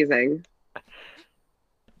amazing.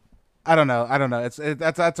 I don't know.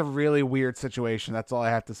 That's a really weird situation. That's all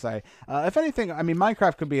I have to say. If anything,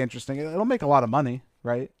 Minecraft could be interesting. It'll make a lot of money,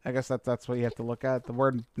 right? I guess that's what you have to look at.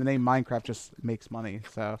 The name Minecraft just makes money.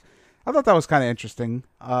 So I thought that was kind of interesting.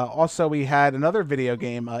 Also, we had another video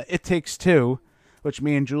game, It Takes Two, which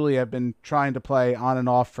me and Julie have been trying to play on and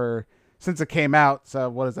off since it came out. So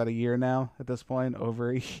what is that, a year now at this point?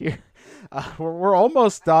 Over a year. We're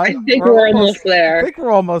almost done. I think we're almost there. I think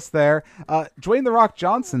we're almost there. Dwayne The Rock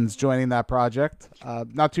Johnson's joining that project.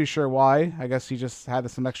 Not too sure why. I guess he just had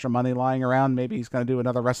some extra money lying around. Maybe he's going to do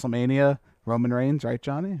another WrestleMania. Roman Reigns, right,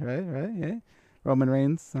 Johnny? Right, yeah. Roman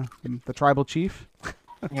Reigns, the tribal chief.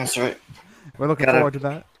 That's right. We're looking forward to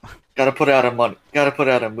that. Gotta put out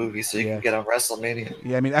a movie so you can get on WrestleMania.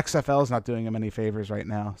 Yeah, XFL is not doing him any favors right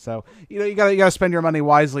now. So you gotta spend your money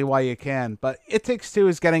wisely while you can. But It Takes Two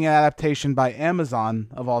is getting an adaptation by Amazon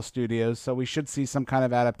of all studios, so we should see some kind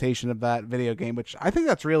of adaptation of that video game, which I think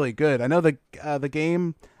that's really good. I know the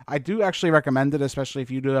game. I do actually recommend it, especially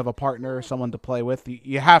if you do have a partner or someone to play with.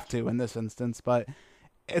 You have to in this instance, but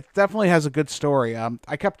it definitely has a good story.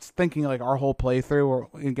 I kept thinking our whole playthrough, or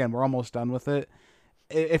again, we're almost done with it.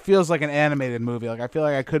 It feels like an animated movie. I feel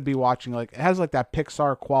like I could be watching, it has that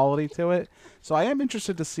Pixar quality to it. So I am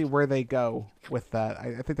interested to see where they go with that.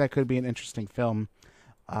 I think that could be an interesting film.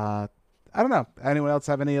 I don't know. Anyone else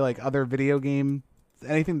have any other video game,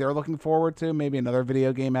 anything they're looking forward to? Maybe another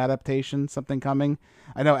video game adaptation, something coming?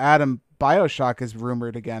 I know Adam, BioShock is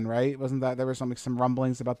rumored again, right? Wasn't that there were some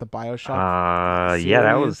rumblings about the BioShock? Yeah,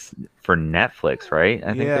 that was for Netflix, right? I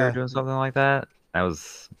think they were doing something like that. That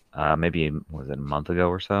was maybe was it a month ago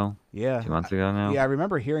or so? Yeah, 2 months ago now. Yeah, I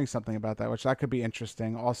remember hearing something about that, which that could be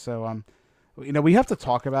interesting. Also, we have to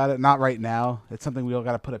talk about it. Not right now. It's something we all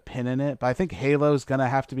got to put a pin in it. But I think Halo's gonna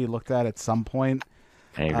have to be looked at some point.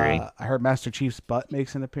 I agree. I heard Master Chief's butt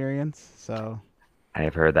makes an appearance, so. I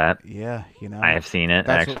have heard that. Yeah, I have seen it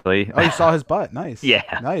actually. Oh, you saw his butt? Nice.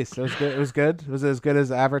 Yeah. Nice. It was good. It was good. Was it as good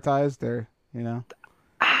as advertised, or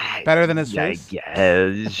better than his face?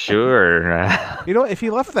 Yeah, sure. If he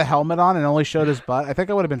left the helmet on and only showed his butt, I think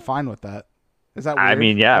I would have been fine with that. Is that weird? I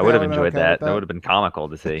mean, yeah, You I think would have would've been enjoyed okay with that. That would have been comical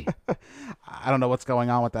to see. I don't know what's going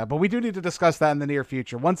on with that, but we do need to discuss that in the near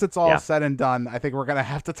future. Once it's all Yeah. said and done, I think we're going to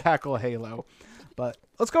have to tackle Halo. But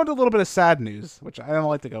let's go into a little bit of sad news, which I don't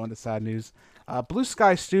like to go into sad news. Blue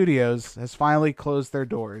Sky Studios has finally closed their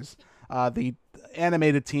doors. The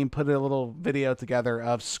animated team put a little video together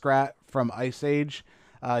of Scrat from Ice Age.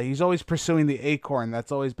 He's always pursuing the acorn.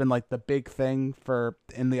 That's always been like the big thing for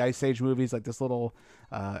in the Ice Age movies, like this little,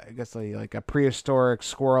 I guess like a prehistoric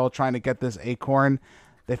squirrel trying to get this acorn.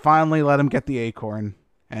 They finally let him get the acorn,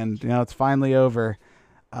 and it's finally over.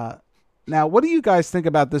 Now, what do you guys think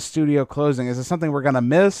about this studio closing? Is it something we're gonna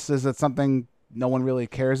miss? Is it something no one really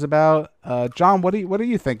cares about? John, what are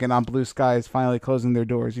you thinking on Blue Skies finally closing their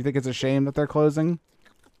doors? You think it's a shame that they're closing?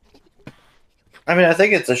 I mean, I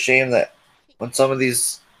think it's a shame that when some of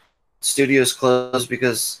these studios close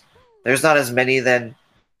because there's not as many then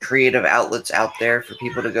creative outlets out there for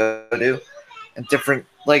people to go to, and different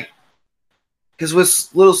because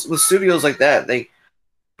with studios like that, they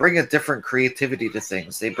bring a different creativity to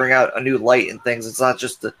things. They bring out a new light in things. It's not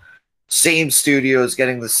just the same studios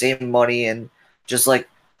getting the same money and just like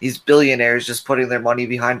these billionaires just putting their money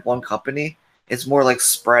behind one company. It's more like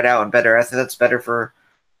spread out and better. I think that's better for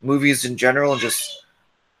movies in general and just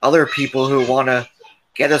other people who want to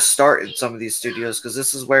get a start in some of these studios, because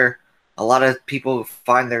this is where a lot of people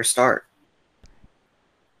find their start.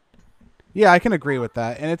 Yeah, I can agree with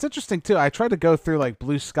that. And it's interesting too. I tried to go through like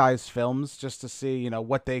Blue Sky's films just to see,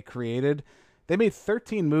 what they created. They made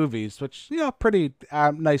 13 movies, which, pretty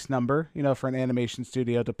nice number, for an animation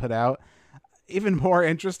studio to put out. Even more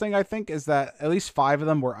interesting, I think, is that at least 5 of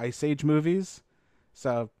them were Ice Age movies.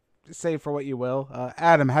 So say for what you will.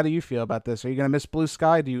 Adam, how do you feel about this? Are you going to miss Blue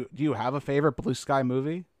Sky? Do you have a favorite Blue Sky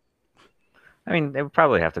movie? I mean, it would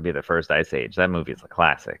probably have to be the first Ice Age. That movie is a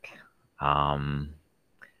classic.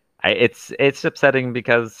 It's upsetting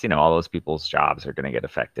because all those people's jobs are going to get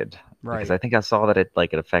affected. Right. Because I think I saw that it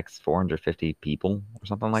affects 450 people or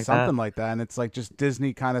something like that. Something like that, and it's like just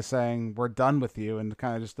Disney kind of saying we're done with you and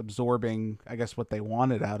kind of just absorbing, I guess, what they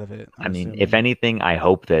wanted out of it. I mean, if anything, I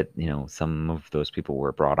hope that some of those people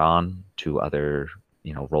were brought on to other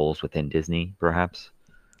roles within Disney, perhaps.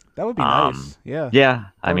 That would be nice. Yeah. Yeah.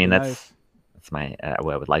 I mean, that's nice. my. I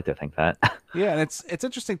would like to think that. Yeah, and it's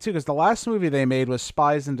interesting too because the last movie they made was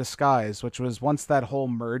Spies in Disguise, which was once that whole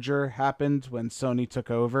merger happened when Sony took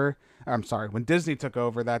over. I'm sorry, when Disney took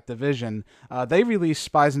over that division, they released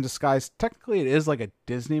Spies in Disguise. Technically, it is like a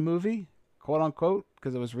Disney movie, quote unquote,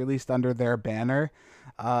 because it was released under their banner.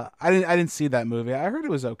 I didn't see that movie. I heard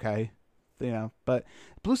it was okay, But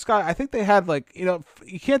Blue Sky, I think they had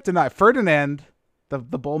you can't deny Ferdinand, the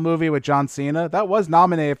bull movie with John Cena, that was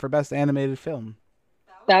nominated for Best Animated Film.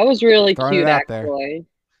 That was really Throwing cute, it out actually.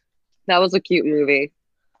 That was a cute movie.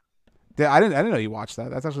 I didn't know you watched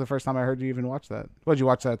that. That's actually the first time I heard you even watch that. What, did you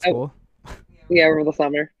watch that at school? Yeah, over the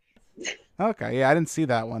summer. Okay, yeah, I didn't see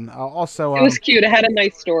that one. Also, it was cute. It had a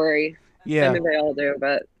nice story. Yeah, I mean, they all do,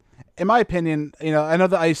 but in my opinion, I know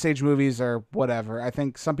the Ice Age movies are whatever. I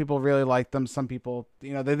think some people really like them. Some people,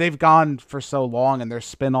 they've gone for so long, and there's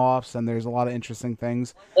spin-offs, and there's a lot of interesting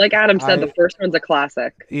things. Like Adam said, the first one's a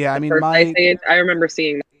classic. Yeah, I mean, Ice Age, I remember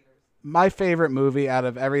seeing that. My favorite movie out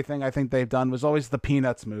of everything I think they've done was always the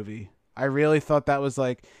Peanuts movie. I really thought that was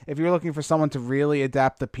like, if you're looking for someone to really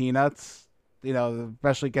adapt the Peanuts,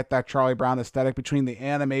 especially get that Charlie Brown aesthetic between the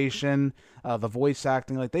animation, the voice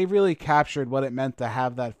acting, they really captured what it meant to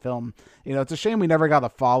have that film. It's a shame we never got a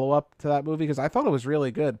follow-up to that movie because I thought it was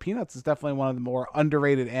really good. Peanuts is definitely one of the more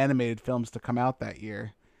underrated animated films to come out that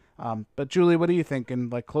year. But Julie, what do you think?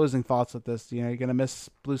 And closing thoughts with this, you're gonna miss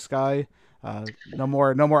Blue Sky? No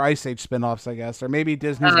more Ice Age spin-offs, I guess, or maybe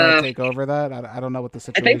Disney's gonna take over that. I don't know what the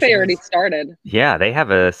situation. I think they already is. started. Yeah, they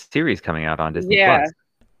have a series coming out on Disney Plus.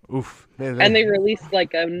 Oof. And they released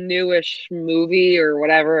a newish movie or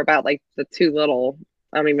whatever about the two little,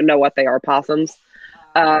 I don't even know what they are, possums.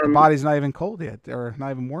 The body's not even cold yet, or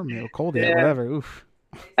not even warm yet, cold yet, whatever. Oof.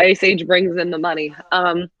 Ice Age brings in the money.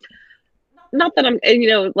 Not that I'm,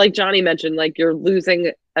 like Johnny mentioned, you're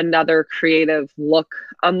losing another creative look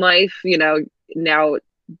on life. Now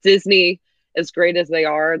Disney, as great as they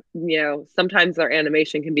are, sometimes their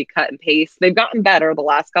animation can be cut and paste. They've gotten better the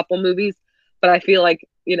last couple movies, but I feel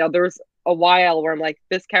there was a while where I'm like,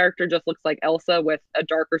 this character just looks like Elsa with a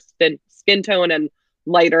darker skin tone and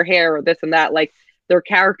lighter hair or this and that. Their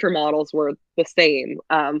character models were the same.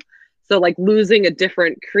 So losing a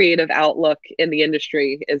different creative outlook in the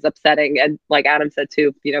industry is upsetting. And like Adam said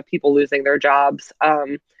too, people losing their jobs.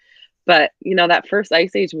 But that first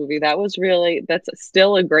Ice Age movie, that's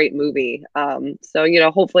still a great movie.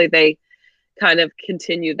 So, hopefully they kind of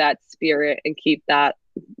continue that spirit and keep that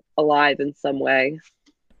alive in some way.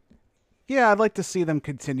 Yeah, I'd like to see them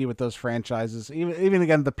continue with those franchises. Even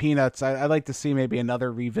again, the Peanuts, I'd like to see maybe another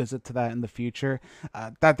revisit to that in the future.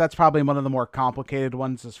 That's probably one of the more complicated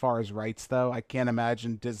ones as far as rights, though. I can't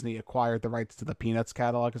imagine Disney acquired the rights to the Peanuts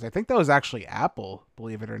catalog, because I think that was actually Apple,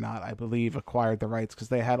 believe it or not, I believe acquired the rights because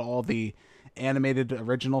they had all the animated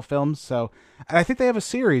original films. So, and I think they have a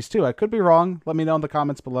series too. I could be wrong. Let me know in the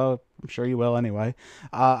comments below. I'm sure you will anyway.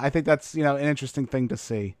 I think that's, an interesting thing to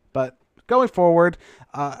see. But going forward,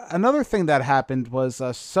 another thing that happened was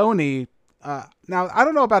Sony. Now, I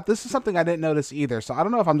don't know about this. Is something I didn't notice either. So I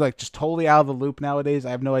don't know if I'm like just totally out of the loop nowadays.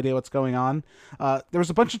 I have no idea what's going on. There was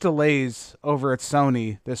a bunch of delays over at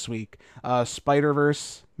Sony this week.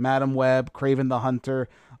 Spider-Verse, Madam Web, Kraven the Hunter,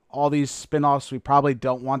 all these spin-offs we probably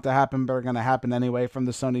don't want to happen, but are going to happen anyway from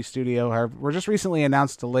the Sony studio. Were just recently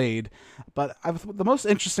announced delayed. But the most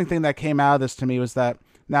interesting thing that came out of this to me was that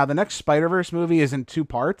now the next Spider-Verse movie is in 2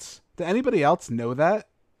 parts. Did anybody else know that?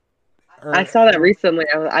 I saw that recently.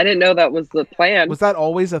 I didn't know that was the plan. Was that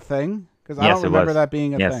always a thing? Because I don't remember that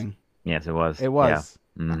being a thing. Yes, it was. It was.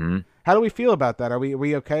 Yeah. Mm-hmm. How do we feel about that? Are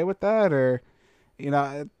we okay with that? Or,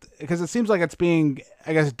 because it seems like it's being,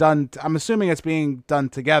 I guess, done. I'm assuming it's being done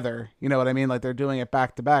together. You know what I mean? Like they're doing it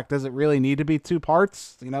back to back. Does it really need to be 2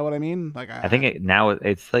 parts? You know what I mean? Like I think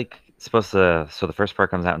it's like supposed to. So the first part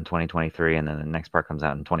comes out in 2023, and then the next part comes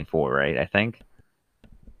out in 24, right? I think.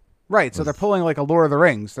 Right, so they're pulling like a Lord of the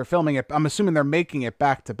Rings. They're filming it. I'm assuming they're making it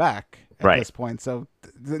back to back at this point. So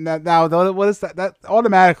now, what is that? That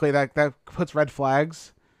automatically that puts red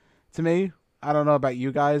flags to me. I don't know about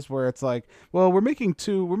you guys, where it's like, well, we're making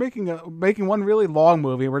one really long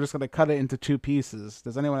movie. We're just going to cut it into 2 pieces.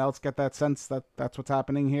 Does anyone else get that sense that that's what's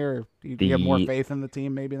happening here? Do you have more faith in the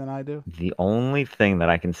team maybe than I do? The only thing that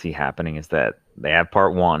I can see happening is that they have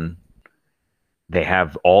part 1. They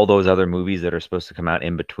have all those other movies that are supposed to come out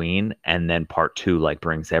in between, and then part 2 like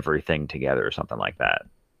brings everything together or something like that.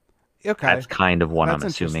 Okay, that's kind of what I'm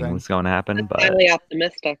assuming was going to happen. But highly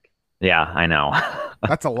optimistic. Yeah, I know.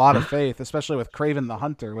 That's a lot of faith, especially with Kraven the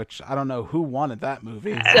Hunter, which I don't know who wanted that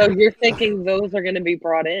movie. So you're thinking those are going to be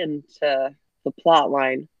brought in to the plot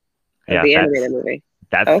line of the animated movie?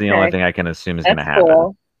 That's the only thing I can assume is going to happen.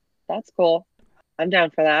 Cool. That's cool. I'm down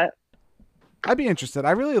for that. I'd be interested.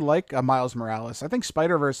 I really like Miles Morales. I think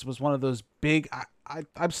Spider-Verse was one of those big...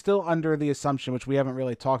 I'm still under the assumption, which we haven't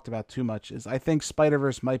really talked about too much, is I think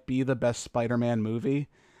Spider-Verse might be the best Spider-Man movie.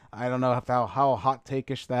 I don't know how hot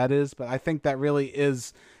take-ish that is, but I think that really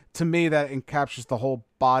is, to me, that encaptures the whole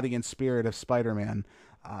body and spirit of Spider-Man.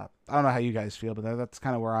 I don't know how you guys feel, but that's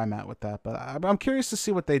kind of where I'm at with that. But I'm curious to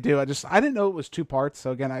see what they do. I didn't know it was 2 parts,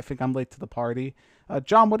 so again, I think I'm late to the party.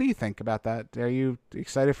 John, what do you think about that? Are you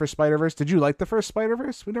excited for Spider-Verse? Did you like the first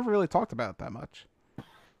Spider-Verse? We never really talked about it that much.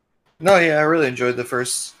 No, yeah, I really enjoyed the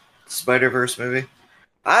first Spider-Verse movie.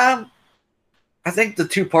 I think the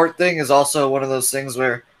 2-part thing is also one of those things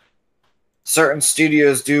where certain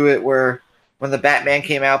studios do it, where when the Batman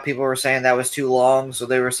came out, people were saying that was too long, so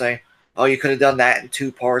they were saying, oh, you could have done that in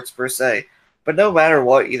 2 parts per se. But no matter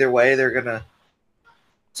what, either way, they're gonna...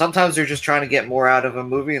 Sometimes they're just trying to get more out of a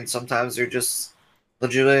movie, and sometimes they're just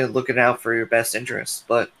legitimately looking out for your best interests.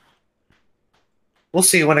 But we'll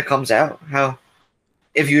see when it comes out,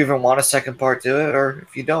 if you even want a second part to it, or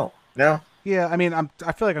if you don't. No? Yeah, I mean,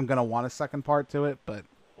 I feel like I'm gonna want a second part to it, but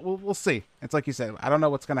we'll see. It's like you said, I don't know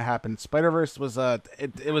what's gonna happen. Spider-Verse was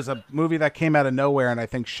it was a movie that came out of nowhere, and I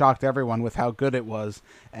think shocked everyone with how good it was.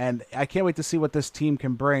 And I can't wait to see what this team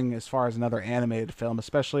can bring as far as another animated film,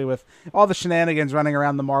 especially with all the shenanigans running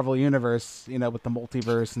around the Marvel universe, with the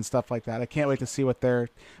multiverse and stuff like that. I can't wait to see what their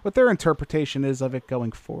interpretation is of it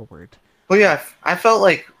going forward. Well, yeah, I felt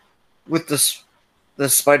like with the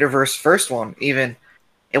Spider-Verse first one, even,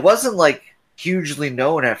 it wasn't like hugely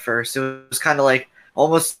known at first. It was kind of like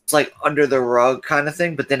almost like under the rug kind of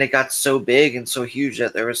thing, but then it got so big and so huge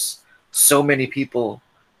that there was so many people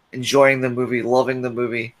enjoying the movie, loving the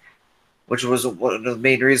movie, which was one of the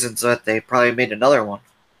main reasons that they probably made another one.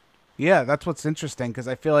 Yeah, that's what's interesting, because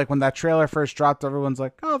I feel like when that trailer first dropped, everyone's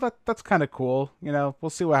like, oh, that's kind of cool. We'll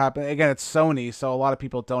see what happens. Again, it's Sony, so a lot of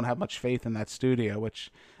people don't have much faith in that studio, which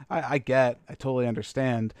I get. I totally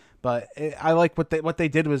understand. But I like what they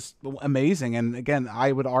did was amazing. And again,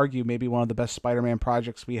 I would argue maybe one of the best Spider-Man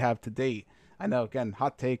projects we have to date. I know, again,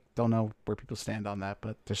 hot take, don't know where people stand on that,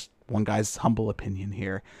 but just one guy's humble opinion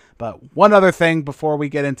here. But one other thing before we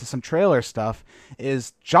get into some trailer stuff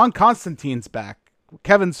is John Constantine's back.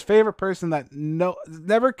 Kevin's favorite person that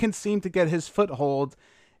never can seem to get his foothold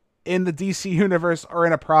in the DC universe or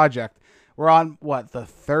in a project. We're on what, the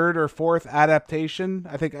third or fourth adaptation?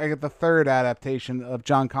 I think I get the third adaptation of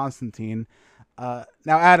John Constantine. Now,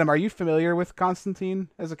 Adam, are you familiar with Constantine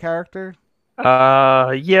as a character?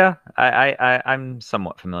 Yeah, I'm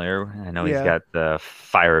somewhat familiar. I know he's got the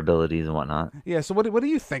fire abilities and whatnot. Yeah. So what do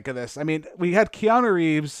you think of this? I mean, we had Keanu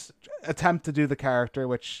Reeves attempt to do the character,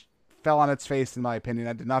 which fell on its face in my opinion.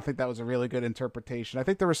 I did not think that was a really good interpretation. I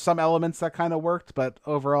think there were some elements that kind of worked, but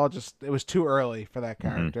overall, just it was too early for that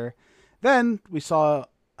character. Then we saw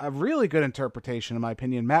a really good interpretation, in my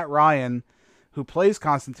opinion. Matt Ryan, who plays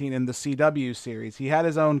Constantine in the CW series. He had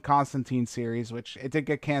his own Constantine series, which it did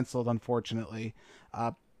get canceled, unfortunately.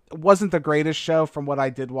 It wasn't the greatest show from what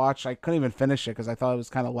I did watch. I couldn't even finish it because I thought it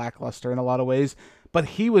was kind of lackluster in a lot of ways. But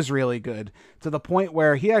he was really good, to the point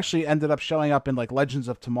where he actually ended up showing up in like Legends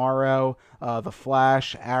of Tomorrow, The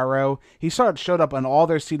Flash, Arrow. He showed up on all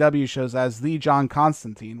their CW shows as the John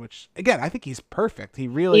Constantine, which, again, I think he's perfect. He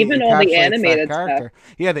really even all the animated character.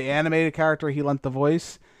 Stuff. Yeah, the animated character, he lent the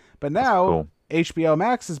voice. But now... Cool. HBO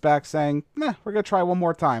Max is back saying, nah, we're going to try one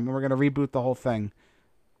more time and we're going to reboot the whole thing.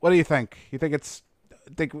 What do you think? You think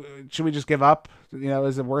should we just give up? You know,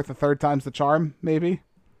 is it worth a third time's the charm, maybe?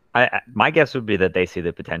 My guess would be that they see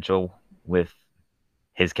the potential with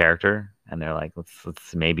his character and they're like,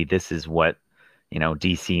 let's maybe this is what, you know,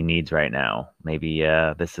 DC needs right now. Maybe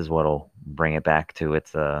this is what'll bring it back to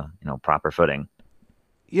its, proper footing.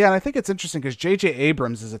 Yeah, and I think it's interesting because J.J.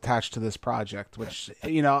 Abrams is attached to this project, which,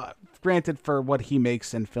 you know, granted for what he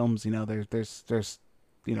makes in films, you know, there's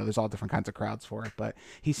all different kinds of crowds for it, but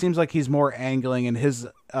he seems like he's more angling. In his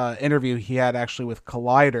interview he had actually with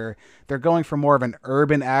Collider, they're going for more of an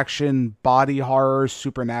urban action, body horror,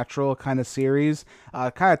 supernatural kind of series,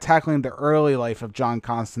 kind of tackling the early life of John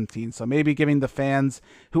Constantine. So maybe giving the fans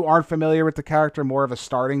who aren't familiar with the character more of a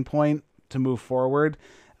starting point to move forward.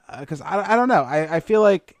 Because I don't know. I feel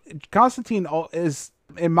like Constantine is,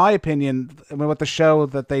 in my opinion, what the show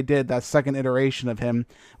that they did, that second iteration of him,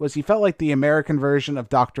 was he felt like the American version of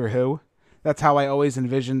Doctor Who. That's how I always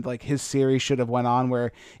envisioned like his series should have went on,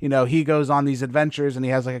 where, you know, he goes on these adventures and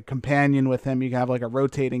he has like a companion with him. You can have like a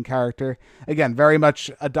rotating character. Again, very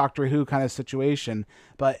much a Doctor Who kind of situation,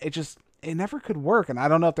 but it never could work. And I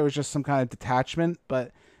don't know if there was just some kind of detachment,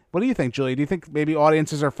 but... What do you think, Julie? Do you think maybe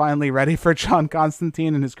audiences are finally ready for John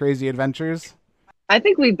Constantine and his crazy adventures? I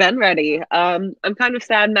think we've been ready. I'm kind of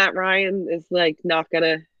sad Matt Ryan is like not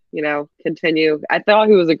gonna, continue. I thought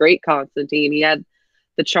he was a great Constantine. He had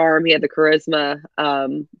the charm, he had the charisma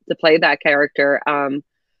to play that character.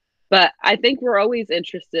 But I think we're always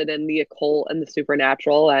interested in the occult and the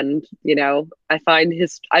supernatural, and I've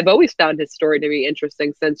always found his story to be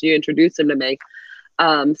interesting since you introduced him to me.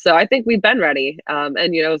 So I think we've been ready. And,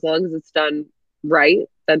 as long as it's done right,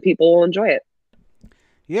 then people will enjoy it.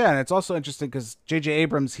 Yeah, and it's also interesting because J.J.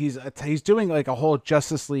 Abrams, he's doing like a whole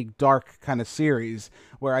Justice League Dark kind of series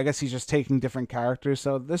where I guess he's just taking different characters.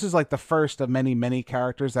 So this is like the first of many, many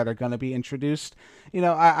characters that are going to be introduced.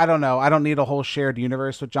 I don't know. I don't need a whole shared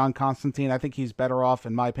universe with John Constantine. I think he's better off,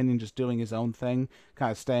 in my opinion, just doing his own thing,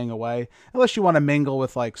 kind of staying away. Unless you want to mingle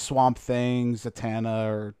with like Swamp Thing, Zatanna,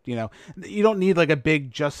 or, you don't need like a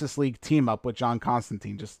big Justice League team up with John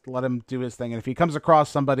Constantine. Just let him do his thing. And if he comes across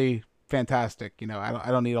somebody fantastic,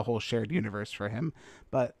 I don't need a whole shared universe for him.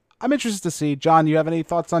 But I'm interested to see. John, you have any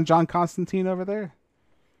thoughts on John Constantine over there?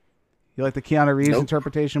 You like the Keanu Reeves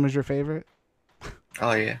interpretation was your favorite?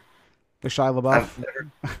 Oh yeah, the Shia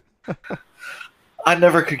LaBeouf. I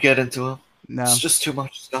never could get into him. No, it's just too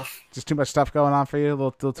much stuff. Just too much stuff going on for you. A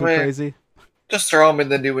little too crazy. Just throw him in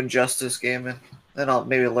the new Injustice game, and then I'll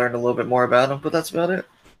maybe learn a little bit more about him. But that's about it.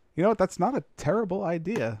 You know what? That's not a terrible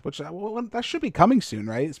idea. That should be coming soon,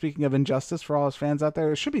 right? Speaking of Injustice, for all his fans out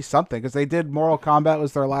there, it should be something because they did Mortal Kombat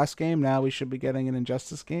was their last game. Now we should be getting an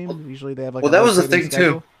Injustice game. Usually they have like. Well, that was the thing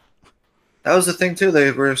too. That was the thing too.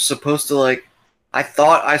 They were supposed to like. I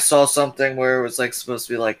thought I saw something where it was like supposed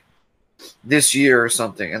to be like this year or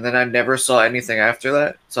something, and then I never saw anything after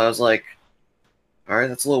that. So I was like, all right,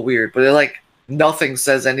 that's a little weird. But nothing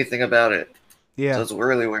says anything about it. Yeah, so it's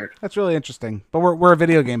really weird. That's really interesting. But we're a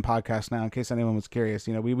video game podcast now, in case anyone was curious.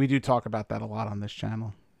 We do talk about that a lot on this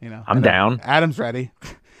channel. I'm down. Adam's ready.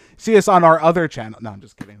 See us on our other channel. No, I'm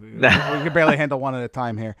just kidding. We can barely handle one at a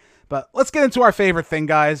time here. But let's get into our favorite thing,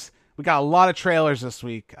 guys. We got a lot of trailers this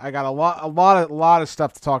week. I got a lot of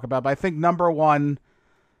stuff to talk about. But I think number one,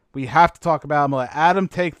 we have to talk about. I'm gonna let Adam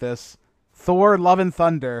take this. Thor: Love and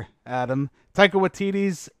Thunder. Adam, Taika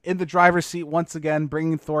Waititi's in the driver's seat once again,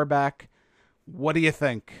 bringing Thor back. What do you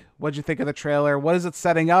think? What'd you think of the trailer? What is it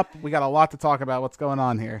setting up? We got a lot to talk about. What's going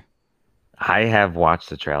on here? I have watched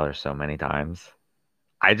the trailer so many times.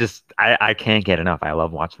 I can't get enough. I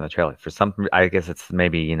love watching the trailer. For some, I guess it's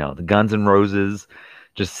maybe, the Guns N' Roses,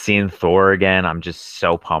 just seeing Thor again. I'm just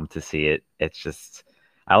so pumped to see it. It's just,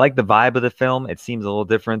 I like the vibe of the film. It seems a little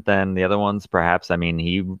different than the other ones, perhaps. I mean,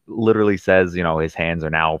 he literally says, his hands are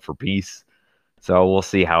now for peace. So we'll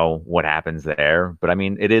see what happens there. But I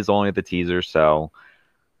mean, it is only the teaser, so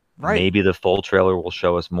Right. maybe the full trailer will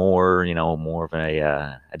show us more, more of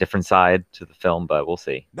a different side to the film, but we'll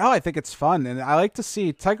see. No, I think it's fun, and I like to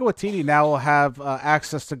see Taika Waititi now will have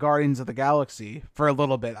access to Guardians of the Galaxy for a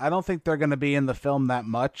little bit. I don't think they're going to be in the film that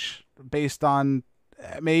much, based on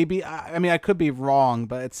maybe. I mean, I could be wrong,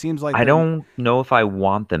 but it seems like I don't know if I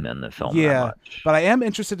want them in the film that much. But I am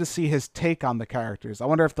interested to see his take on the characters. I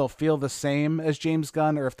wonder if they'll feel the same as James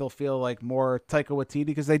Gunn, or if they'll feel like more Taika Waititi,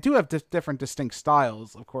 because they do have different distinct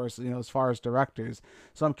styles, of course, as far as directors.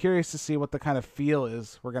 So I'm curious to see what the kind of feel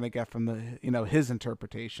is we're going to get from his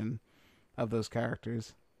interpretation of those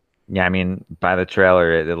characters. Yeah, I mean, by the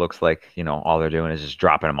trailer, it looks like, all they're doing is just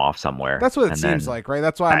dropping him off somewhere. That's what it seems like, right?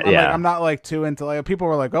 That's why I'm not like too into, like, people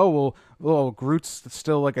were like, oh, well, Groot's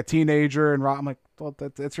still like a teenager, and I'm like, well,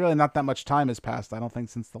 it's really not that much time has passed, I don't think,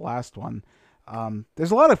 since the last one.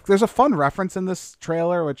 There's a fun reference in this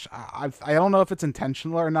trailer, which I don't know if it's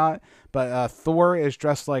intentional or not, but Thor is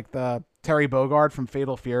dressed like the Terry Bogard from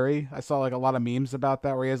Fatal Fury. I saw like a lot of memes about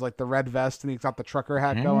that, where he has like the red vest and he's got the trucker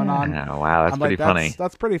hat going on. Wow, that's pretty funny.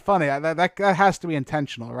 That's pretty funny. That has to be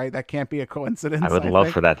intentional, right? That can't be a coincidence. I would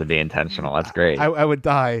love for that to be intentional. That's great. I would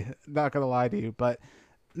die. Not gonna lie to you, but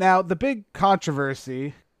now the big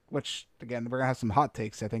controversy, which again we're gonna have some hot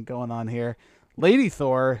takes I think going on here. Lady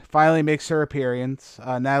Thor finally makes her appearance.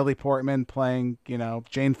 Natalie Portman playing,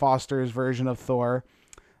 Jane Foster's version of Thor.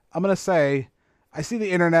 I'm going to say, I see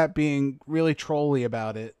the internet being really trolly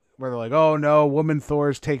about it, where they're like, oh no, woman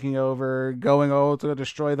Thor's taking over, going to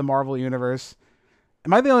destroy the Marvel Universe.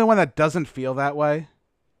 Am I the only one that doesn't feel that way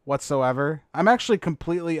whatsoever? I'm actually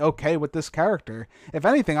completely okay with this character. If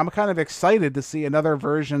anything, I'm kind of excited to see another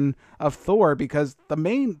version of Thor, because the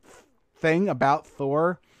main thing about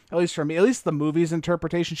Thor, at least for me, at least the movie's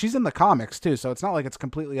interpretation, she's in the comics too, so it's not like it's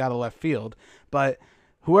completely out of left field, but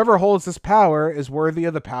whoever holds this power is worthy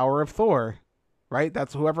of the power of Thor, right?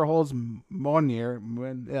 That's whoever holds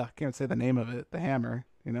Mjolnir. I can't say the name of it, the hammer,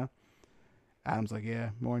 Adam's like, yeah,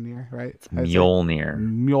 Mjolnir, right? Mjolnir.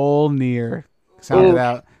 Mjolnir. Sound it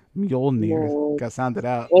out. Mjolnir. Gotta sound it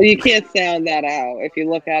out. Well, you can't sound that out if you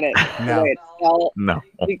look at it. No. The way it's spelled.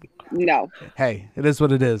 No. Hey, it is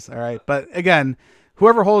what it is, all right? But again,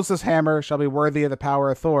 whoever holds this hammer shall be worthy of the power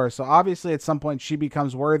of Thor. So obviously at some point she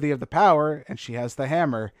becomes worthy of the power and she has the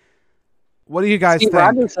hammer. What do you guys think?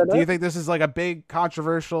 Do you think this is like a big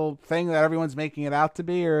controversial thing that everyone's making it out to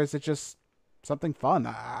be, or is it just something fun?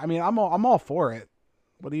 I mean, I'm all for it.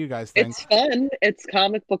 What do you guys think? It's fun. It's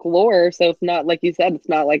comic book lore, so it's not, like you said, it's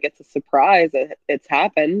not like it's a surprise. It's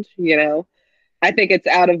happened, I think it's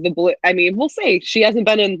out of the blue. I mean, we'll see. She hasn't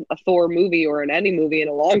been in a Thor movie or in any movie in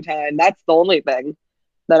a long time. That's the only thing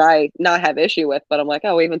that I not have issue with. But I'm like,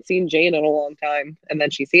 oh, we haven't seen Jane in a long time, and then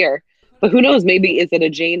she's here. But who knows? Maybe is it a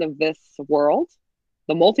Jane of this world?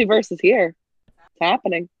 The multiverse is here. It's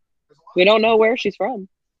happening. We don't know where she's from.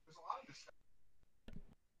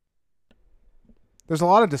 There's a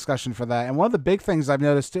lot of discussion for that. And one of the big things I've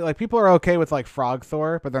noticed too, like, people are okay with like Frog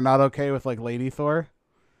Thor, but they're not okay with like Lady Thor.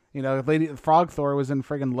 Frog Thor was in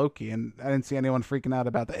friggin' Loki, and I didn't see anyone freaking out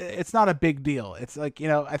about that. It's not a big deal. It's like,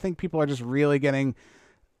 I think people are just really get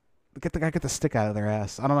the stick out of their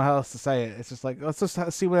ass. I don't know how else to say it. It's just like, let's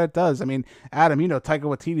just see what it does. I mean, Adam, Taika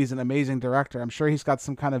Waititi's an amazing director. I'm sure he's got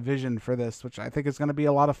some kind of vision for this, which I think is going to be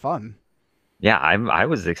a lot of fun. Yeah, I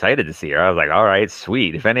was excited to see her. I was like, all right,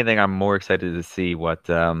 sweet. If anything, I'm more excited to see what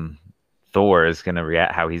Thor is going to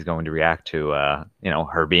react, how he's going to react to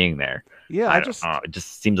her being there. Yeah, it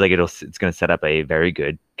just seems like it's going to set up a very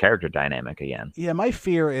good character dynamic again. Yeah, my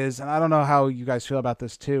fear is, and I don't know how you guys feel about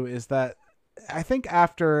this too, is that I think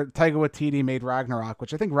after Taika Waititi made Ragnarok,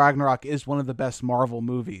 which I think Ragnarok is one of the best Marvel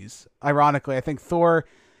movies. Ironically, I think Thor,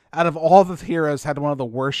 out of all the heroes, had one of the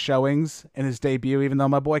worst showings in his debut, even though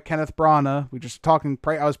my boy Kenneth Branagh,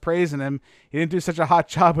 I was praising him. He didn't do such a hot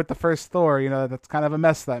job with the first Thor. That's kind of a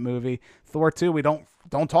mess, that movie. Thor 2, we don't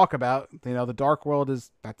talk about. The Dark World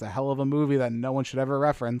that's a hell of a movie that no one should ever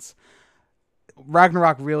reference.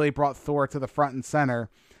 Ragnarok really brought Thor to the front and center.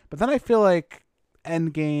 But then I feel like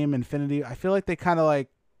Endgame, Infinity, I feel like they kind of like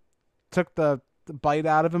took the bite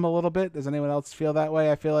out of him a little bit. Does anyone else feel that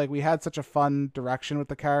way? I feel like we had such a fun direction with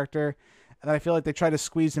the character, and I feel like they try to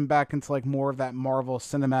squeeze him back into like more of that Marvel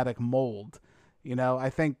cinematic mold. I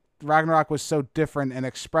think Ragnarok was so different and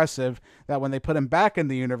expressive that when they put him back in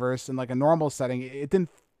the universe in like a normal setting, it didn't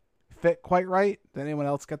fit quite right. Did anyone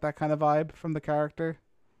else get that kind of vibe from the character?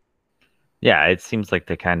 Yeah, it seems like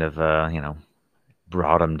they kind of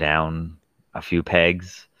brought him down a few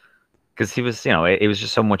pegs because he was, it was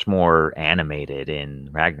just so much more animated in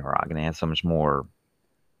Ragnarok, and they had so much more,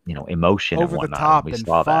 emotion Over and the whatnot. top We and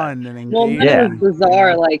saw fun that. and Well, engaging. that was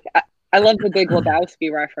bizarre. Like, I love the Big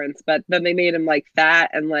Lebowski reference, but then they made him like fat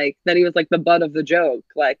and like then he was like the butt of the joke.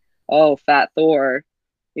 Like, oh, fat Thor.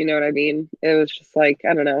 You know what I mean? It was just like,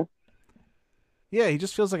 I don't know. Yeah, he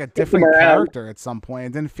just feels like a Takes him different around. character at some point.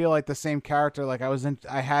 It didn't feel like the same character like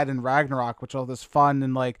I had in Ragnarok, which all this fun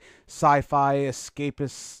and like sci-fi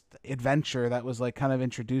escapist adventure that was like kind of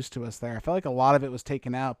introduced to us there. I felt like a lot of it was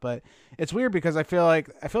taken out, but it's weird because I feel like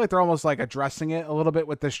they're almost like addressing it a little bit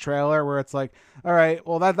with this trailer where it's like, all right,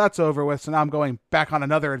 well that's over with, so now I'm going back on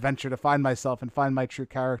another adventure to find myself and find my true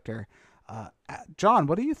character. John,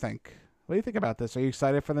 what do you think? What do you think about this? Are you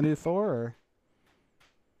excited for the new Thor? Or?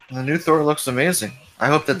 The new Thor looks amazing. I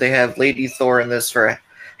hope that they have Lady Thor in this for a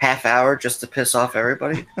half hour just to piss off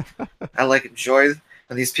everybody. I enjoy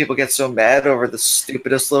when these people get so mad over the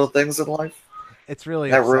stupidest little things in life. It's really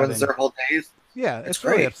that upsetting. ruins their whole days. Yeah, it's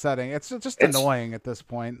great. really upsetting. It's just annoying at this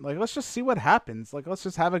point. Like, let's just see what happens. Like, let's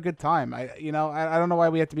just have a good time. I don't know why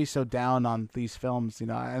we have to be so down on these films.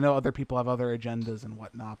 I know other people have other agendas and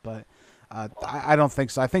whatnot, but I don't think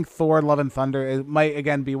so. I think Thor: Love and Thunder it might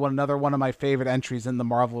again be another one of my favorite entries in the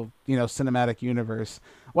Marvel cinematic universe.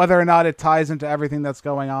 Whether or not it ties into everything that's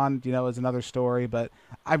going on, is another story. But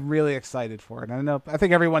I'm really excited for it. And I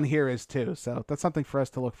think everyone here is too. So that's something for us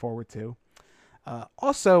to look forward to.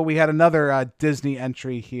 Also, we had another Disney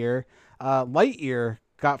entry here. Lightyear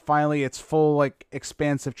got finally its full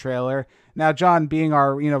expansive trailer. Now, John, being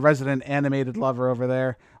our resident animated lover over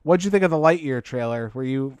there, what'd you think of the Lightyear trailer? Were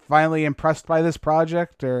you finally impressed by this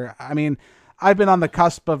project? Or I mean, I've been on the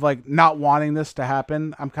cusp of not wanting this to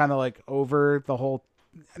happen. I'm kind of over the whole,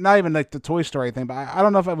 not even the Toy Story thing, but I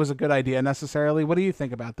don't know if it was a good idea necessarily. What do you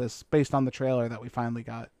think about this based on the trailer that we finally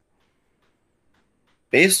got?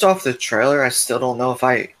 Based off the trailer, I still don't know if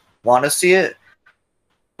I want to see it.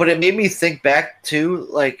 But it made me think back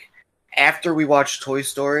to, after we watched Toy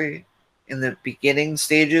Story in the beginning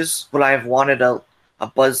stages, would I have wanted a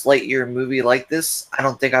Buzz Lightyear movie like this? I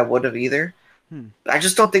don't think I would have either. I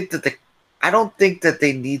just don't think that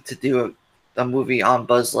they need to do a movie on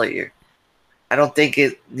Buzz Lightyear. I don't think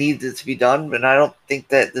it needed to be done, but I don't think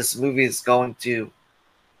that this movie is going to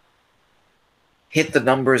hit the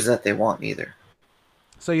numbers that they want either.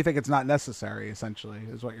 So you think it's not necessary, essentially,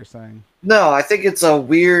 is what you're saying? No, I think it's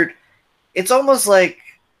it's almost like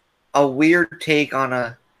a weird take on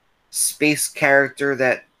a space character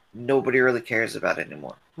that nobody really cares about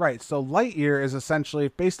anymore. Right, so Lightyear is essentially,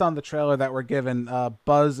 based on the trailer that we're given,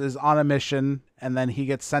 Buzz is on a mission, and then he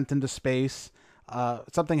gets sent into space.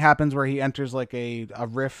 Something happens where he enters a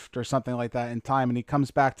rift or something like that in time, and he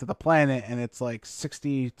comes back to the planet, and it's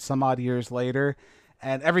 60 some odd years later.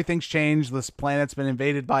 And everything's changed. This planet's been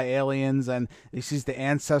invaded by aliens, and he sees the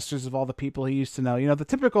ancestors of all the people he used to know. The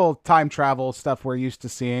typical time travel stuff we're used to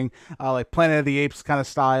seeing, like Planet of the Apes kind of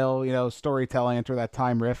style, storytelling into that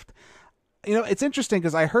time rift. It's interesting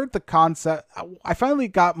because I heard the concept. I finally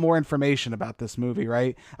got more information about this movie,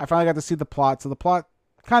 right? I finally got to see the plot. So the plot,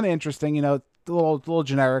 kind of interesting, a little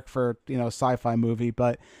generic for, a sci-fi movie,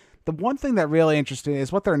 but the one thing that really interesting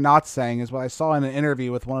is what they're not saying is what I saw in an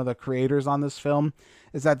interview with one of the creators on this film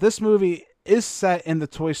is that this movie is set in the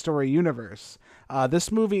Toy Story universe.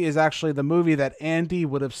 This movie is actually the movie that Andy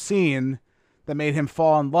would have seen that made him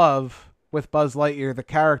fall in love with Buzz Lightyear, the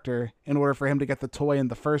character, in order for him to get the toy in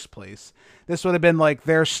the first place. This would have been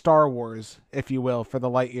their Star Wars, if you will, for the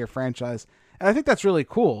Lightyear franchise. And I think that's really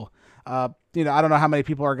cool. I don't know how many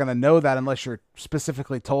people are going to know that unless you're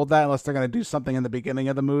specifically told that, unless they're going to do something in the beginning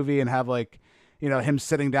of the movie and have him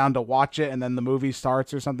sitting down to watch it and then the movie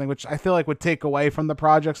starts or something, which I feel would take away from the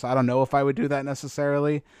project. So I don't know if I would do that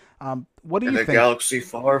necessarily. What do you think? In a galaxy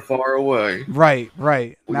far, far away. Right.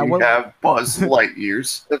 Now we have Buzz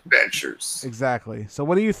Lightyear's adventures. Exactly. So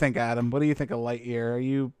what do you think, Adam? What do you think of Lightyear? Are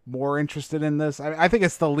you more interested in this? I think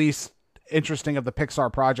it's the least interesting of the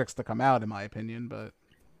Pixar projects to come out, in my opinion, but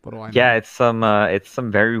what do I know? Yeah, it's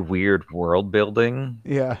some very weird world building.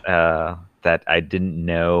 Yeah. That I didn't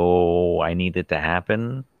know I needed to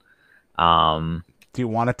happen. Do you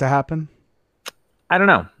want it to happen? I don't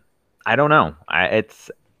know.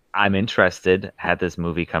 I'm interested. Had this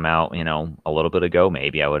movie come out, a little bit ago,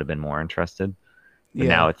 maybe I would have been more interested. But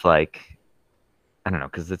now it's I don't know,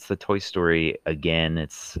 because it's the Toy Story again.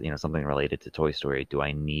 It's something related to Toy Story. Do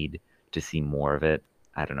I need to see more of it?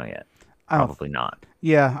 I don't know yet. I don't- Probably not.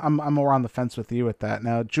 Yeah, I'm more on the fence with you with that.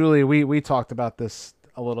 Now, Julie, we talked about this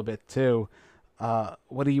a little bit too.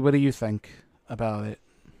 What do you think about it?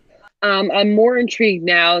 I'm more intrigued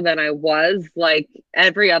now than I was. Like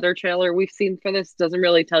every other trailer we've seen for this doesn't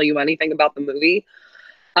really tell you anything about the movie.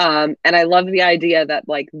 And I love the idea that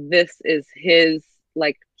like this is his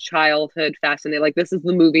like childhood fascination. Like this is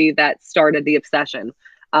the movie that started the obsession.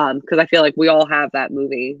 Because I feel like we all have that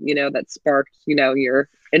movie, that sparked, your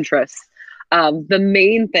interests. The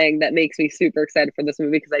main thing that makes me super excited for this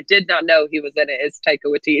movie, because I did not know he was in it, is Taika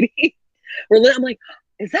Waititi. I'm like,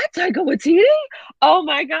 is that Taika Waititi? Oh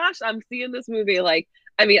my gosh, I'm seeing this movie. Like,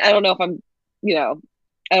 I mean, I don't know if I'm,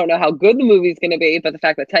 I don't know how good the movie's going to be, but the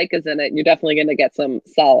fact that Taika's in it, you're definitely going to get some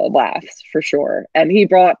solid laughs for sure. And he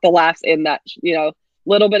brought the laughs in that,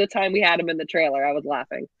 little bit of time we had him in the trailer. I was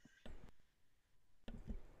laughing.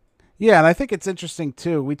 Yeah, and I think it's interesting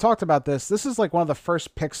too. We talked about this. This is like one of the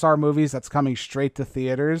first Pixar movies that's coming straight to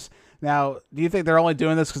theaters. Now, do you think they're only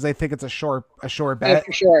doing this because they think it's a sure bet? Oh,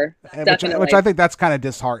 for sure. Which I think that's kind of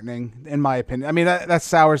disheartening, in my opinion. I mean, that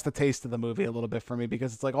sours the taste of the movie a little bit for me,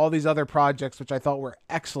 because it's like all these other projects, which I thought were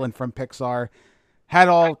excellent from Pixar, had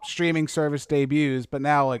all streaming service debuts, but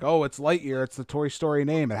now like, oh, it's Lightyear, it's the Toy Story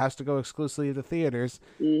name, it has to go exclusively to theaters.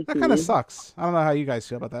 That kind of sucks. I don't know how you guys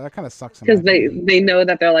feel about that. That kind of sucks. Because they know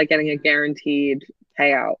that they're like getting a guaranteed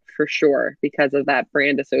payout for sure because of that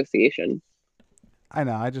brand association. I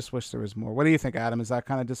know. I just wish there was more. What do you think, Adam? Is that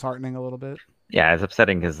kind of disheartening a little bit? Yeah, it's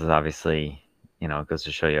upsetting because obviously, it goes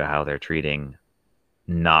to show you how they're treating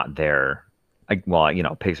not their, like, well,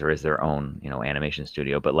 Pixar is their own, animation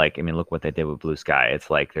studio, but like, I mean, look what they did with Blue Sky. It's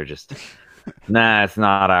like they're just, nah, it's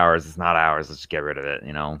not ours. It's not ours. Let's just get rid of it.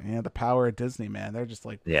 Yeah, the power of Disney, man. They're just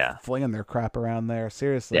like flinging their crap around there.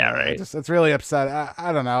 Seriously. Yeah, right. It's really upsetting.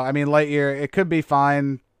 I don't know. I mean, Lightyear, it could be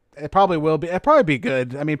fine. It probably will be. It'll probably be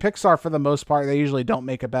good. I mean, Pixar, for the most part, they usually don't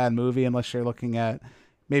make a bad movie unless you're looking at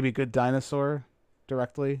maybe Good Dinosaur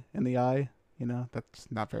directly in the eye. That's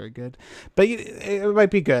not very good. But it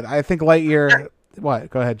might be good. I think Lightyear... What?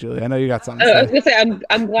 Go ahead, Julie. I know you got something to say. I was gonna say,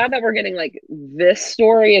 I'm glad that we're getting like this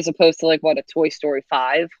story as opposed to like a Toy Story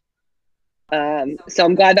 5. So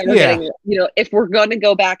I'm glad that we're getting, if we're going to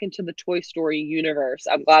go back into the Toy Story universe,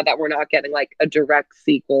 I'm glad that we're not getting like a direct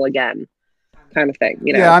sequel again, kind of thing.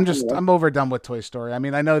 Yeah, I'm overdone with Toy Story. I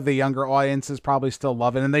mean, I know the younger audiences probably still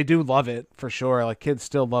love it, and they do love it for sure. Like kids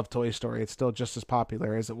still love Toy Story. It's still just as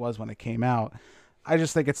popular as it was when it came out. I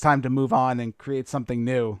just think it's time to move on and create something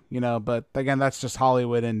new, but again, that's just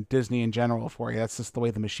Hollywood and Disney in general for you. That's just the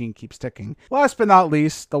way the machine keeps ticking. Last but not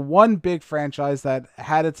least, the one big franchise that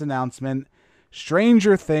had its announcement,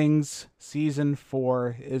 Stranger Things Season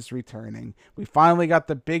 4 is returning. We finally got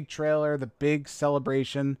the big trailer, the big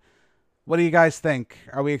celebration. What do you guys think?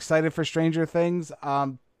 Are we excited for Stranger Things?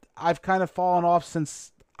 I've kind of fallen off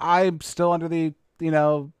since I'm still under the,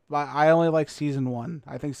 I only like Season 1.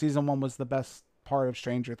 I think Season 1 was the best part of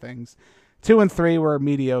Stranger Things. 2 and 3 were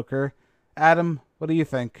mediocre. Adam, what do you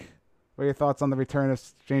think? What are your thoughts on the return of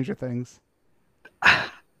Stranger Things?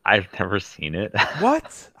 I've never seen it.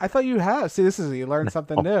 What? I thought you have. See, you learned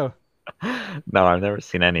something new. No, I've never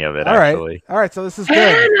seen any of it, all actually. All right, so this is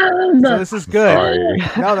good. So this is good.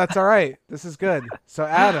 Sorry. No, that's all right. This is good. So,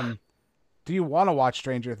 Adam, do you want to watch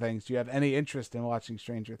Stranger Things? Do you have any interest in watching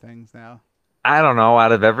Stranger Things now? I don't know.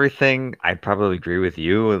 Out of everything, I'd probably agree with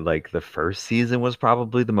you. Like, the first season was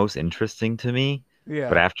probably the most interesting to me. Yeah.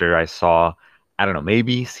 But after I saw, I don't know,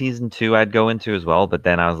 maybe season 2 I'd go into as well. But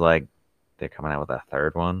then I was like, they're coming out with a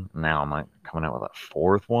third one. Now I'm like, coming out with a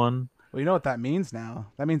fourth one. Well, you know what that means now.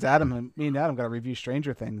 That means me and Adam got to review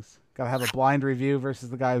Stranger Things. Got to have a blind review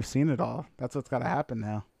versus the guy who's seen it all. That's what's got to happen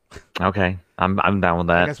now. Okay, I'm down with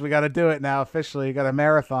that. I guess we got to do it now officially. You got to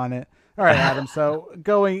marathon it. All right, Adam. So you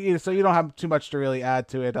don't have too much to really add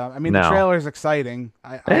to it. I mean, the trailer is exciting.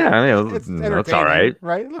 It's all right.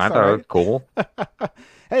 Right? I thought it was cool.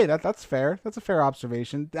 Hey, that's fair. That's a fair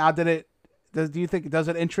observation. Now, do you think, does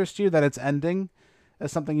it interest you that it's ending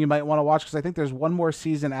as something you might want to watch? Because I think there's one more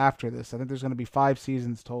season after this. I think there's going to be 5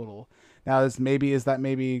 seasons total. Now, is that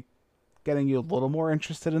maybe getting you a little more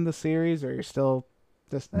interested in the series, or you're still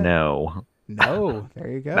just no?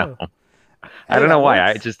 There you go. No. I don't know why.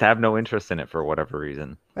 I just have no interest in it for whatever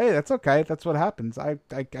reason. Hey, that's okay. That's what happens. I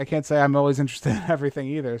can't say I'm always interested in everything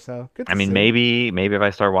either. So good. I mean, maybe if I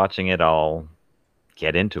start watching it, I'll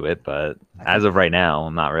get into it. But as of right now,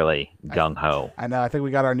 I'm not really gung ho. I know. I think we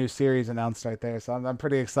got our new series announced right there, so I'm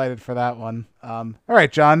pretty excited for that one. All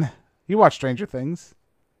right, John, you watch Stranger Things.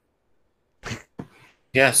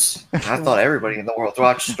 Yes, I thought everybody in the world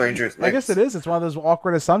watched Stranger Things. I guess it is. It's one of those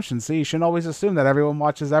awkward assumptions. See, you shouldn't always assume that everyone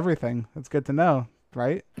watches everything. That's good to know.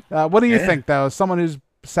 right? What do you Yeah. think, though? As someone who's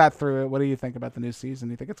sat through it, what do you think about the new season?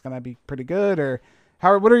 Do you think it's going to be pretty good, or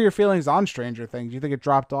what are your feelings on Stranger Things? Do you think it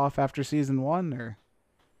dropped off after season 1, or?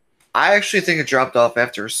 I actually think it dropped off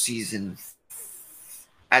after season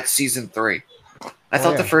 3. I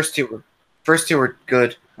thought yeah. the first two were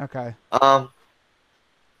good. Okay.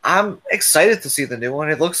 I'm excited to see the new one.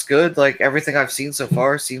 It looks good. Like everything I've seen so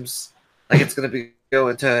far seems like it's going to go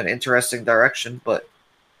into an interesting direction, but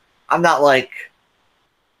I'm not like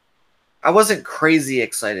I wasn't crazy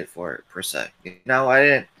excited for it per se. You know, I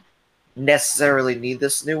didn't necessarily need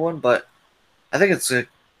this new one, but I think it's a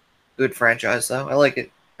good franchise though. I like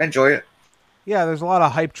it. I enjoy it. Yeah, there's a lot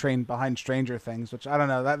of hype train behind Stranger Things, which I don't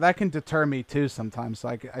know, that can deter me too sometimes.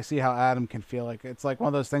 So I see how Adam can feel. Like it's like one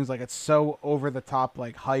of those things, like it's so over the top,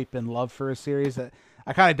 like hype and love for a series that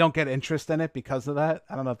I kind of don't get interest in it because of that.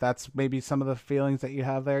 I don't know if that's maybe some of the feelings that you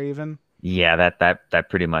have there even. Yeah, that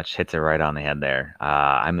pretty much hits it right on the head there.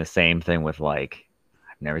 I'm the same thing with like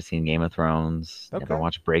I've never seen Game of Thrones, never Okay.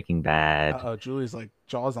 watched Breaking Bad. Oh, Julie's like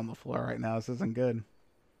jaws on the floor right now. This isn't good.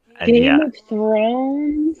 And yeah, Game of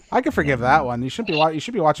Thrones. I can forgive that one. You should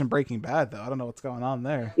be watching Breaking Bad though. I don't know what's going on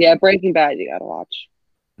there. Yeah, Breaking Bad. You gotta watch.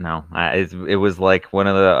 no, it was like one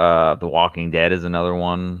of the Walking Dead is another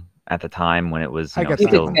one at the time when it was I you know, get You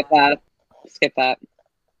that still could one. skip that. Skip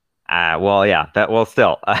that. well, yeah,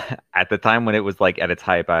 still at the time when it was like at its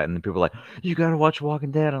hype, and people were like, "You gotta watch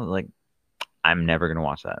Walking Dead." I'm like, I'm never gonna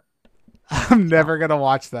watch that. I'm never gonna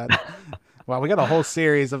watch that. Well, we got a whole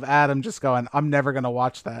series of Adam just going, I'm never gonna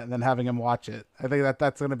watch that, and then having him watch it. I think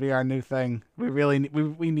that's gonna be our new thing. We really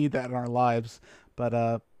we need that in our lives.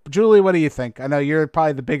 But Julie, what do you think? I know you're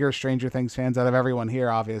probably the bigger Stranger Things fans out of everyone here,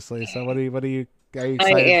 obviously. So what do you are you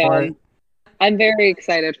excited for it? I'm very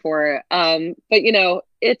excited for it. But you know,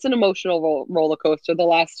 it's an emotional roller coaster. The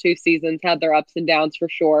last 2 seasons had their ups and downs for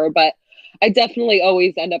sure, but I definitely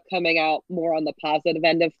always end up coming out more on the positive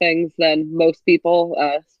end of things than most people,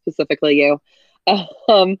 specifically you.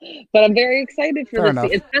 Um, but I'm very excited for Fair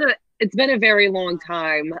this. enough. It's been a very long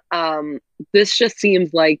time. This just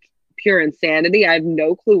seems like pure insanity. I have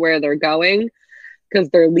no clue where they're going because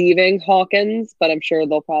they're leaving Hawkins, but I'm sure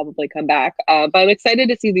they'll probably come back. But I'm excited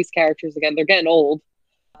to see these characters again. They're getting old,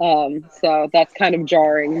 so that's kind of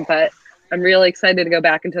jarring. But I'm really excited to go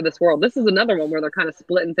back into this world. This is another one where they're kind of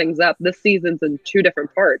splitting things up. This season's in 2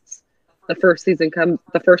 different parts. The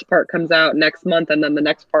first part comes out next month, and then the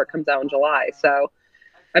next part comes out in July. So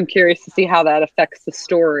I'm curious to see how that affects the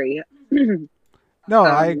story. No,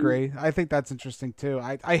 I agree. I think that's interesting too.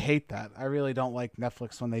 I hate that. I really don't like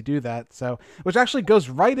Netflix when they do that. So, which actually goes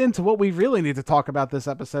right into what we really need to talk about this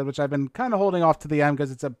episode, which I've been kind of holding off to the end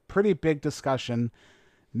because it's a pretty big discussion.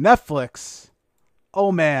 Netflix.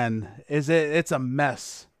 Oh man, it's a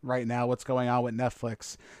mess right now what's going on with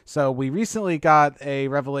Netflix. So we recently got a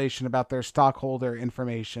revelation about their stockholder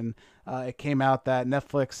information. It came out that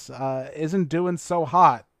Netflix isn't doing so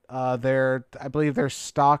hot. I believe their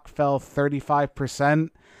stock fell 35%.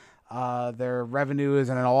 Their revenue is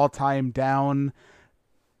in an all-time down.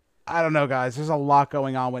 I don't know, guys. There's a lot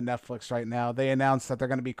going on with Netflix right now. They announced that they're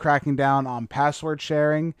going to be cracking down on password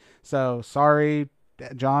sharing. So sorry,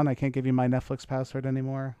 John, I can't give you my Netflix password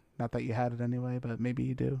anymore. Not that you had it anyway, but maybe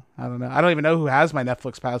you do. I don't know. I don't even know who has my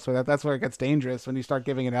Netflix password. That's where it gets dangerous when you start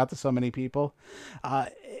giving it out to so many people.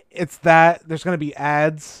 It's that there's going to be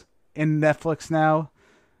ads in Netflix now.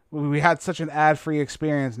 We had such an ad-free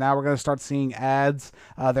experience. Now we're going to start seeing ads.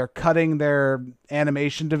 They're cutting their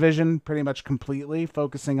animation division pretty much completely,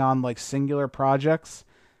 focusing on like singular projects.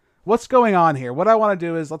 What's going on here? What I want to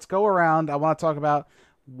do is let's go around. I want to talk about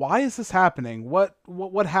why is this happening? What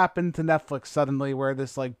happened to Netflix suddenly where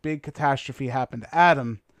this like big catastrophe happened?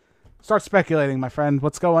 Adam, start speculating, my friend.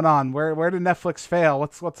 What's going on? Where did Netflix fail?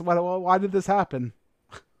 Why did this happen?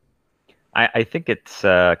 I think it's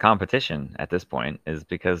competition at this point is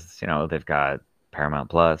because, you know, they've got Paramount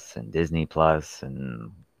Plus and Disney Plus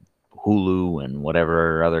and Hulu and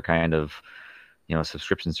whatever other kind of, you know,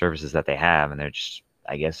 subscription services that they have. And they're just,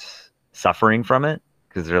 I guess, suffering from it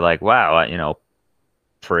because they're like, wow, you know,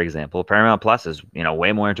 for example, Paramount Plus is, you know,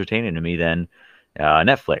 way more entertaining to me than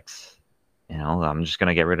Netflix. You know, I'm just going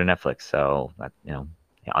to get rid of Netflix. So, you know,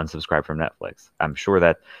 unsubscribe from Netflix. I'm sure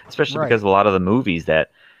that, especially Right. because a lot of the movies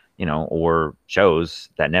that, you know, or shows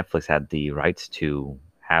that Netflix had the rights to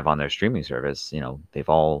have on their streaming service, you know, they've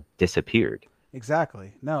all disappeared.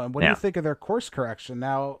 Exactly. No, and what do you think of their course correction?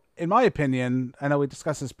 Now, in my opinion, I know we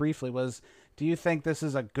discussed this briefly, do you think this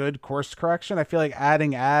is a good course correction? I feel like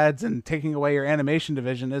adding ads and taking away your animation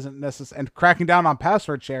division isn't necessary, and cracking down on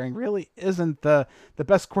password sharing really isn't the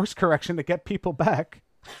best course correction to get people back.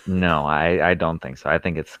 No, I don't think so. I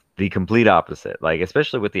think the complete opposite. Like,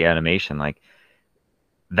 especially with the animation, like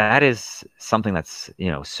that is something that's,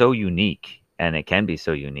 so unique, and it can be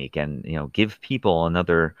so unique, and, give people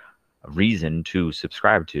another reason to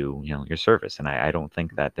subscribe to, your service. And I don't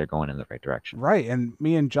think that they're going in the right direction. Right, and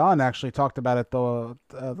me and John actually talked about it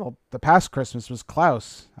the past Christmas was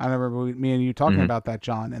Klaus. I remember me and you talking about that,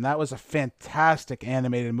 John, and that was a fantastic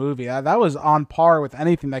animated movie. That was on par with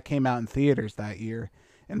anything that came out in theaters that year,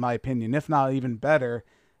 in my opinion, if not even better.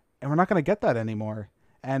 And we're not going to get that anymore.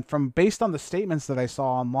 And based on the statements that I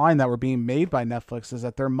saw online that were being made by Netflix, is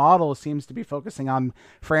that their model seems to be focusing on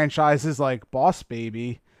franchises like Boss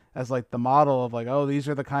Baby as like the model of like, oh, these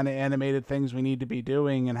are the kind of animated things we need to be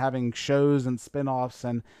doing, and having shows and spin-offs.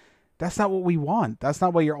 And that's not what we want. That's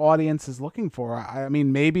not what your audience is looking for. I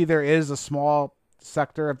mean, maybe there is a small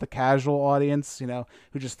sector of the casual audience,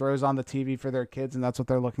 who just throws on the TV for their kids, and that's what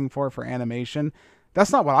they're looking for animation.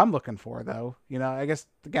 That's not what I'm looking for, though. I guess,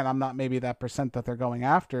 again, I'm not maybe that percent that they're going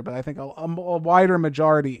after, but I think a wider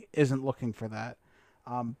majority isn't looking for that.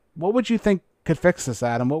 What would you think could fix this,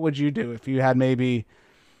 Adam? What would you do if you had maybe...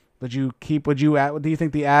 Do you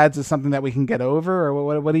think the ads is something that we can get over,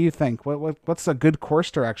 or what do you think? What's a good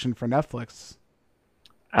course direction for Netflix?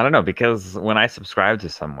 I don't know, because when I subscribe to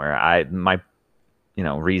somewhere, my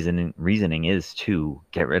reasoning is to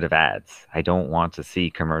get rid of ads. I don't want to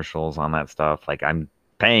see commercials on that stuff. Like, I'm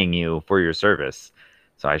paying you for your service,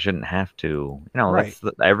 so I shouldn't have to. Right.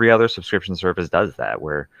 Every other subscription service does that,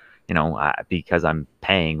 where because I'm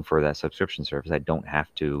paying for that subscription service, I don't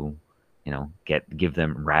have to. Give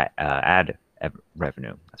them ad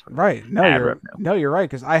revenue. That's what. Right. You're right,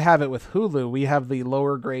 because I have it with Hulu. We have the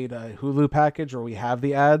lower grade Hulu package where we have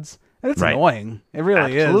the ads, and it's annoying. It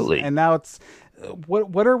really Absolutely. is. And now it's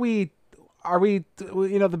what are we?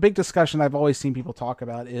 The big discussion I've always seen people talk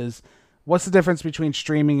about is what's the difference between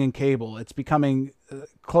streaming and cable? It's becoming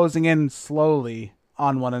closing in slowly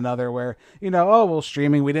on one another. Where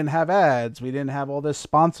streaming, we didn't have ads, we didn't have all this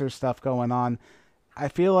sponsor stuff going on. I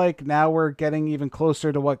feel like now we're getting even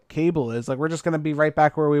closer to what cable is. Like, we're just going to be right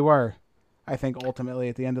back where we were, I think, ultimately,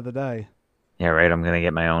 at the end of the day. Yeah, right. I'm going to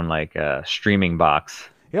get my own, streaming box.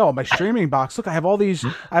 My streaming box. Look, I have all these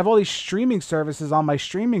streaming services on my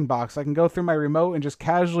streaming box. I can go through my remote and just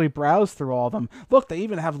casually browse through all of them. Look, they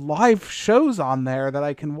even have live shows on there that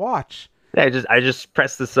I can watch. Yeah, I just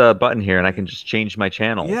press this button here, and I can just change my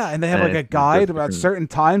channel. Yeah, and they have like a guide about certain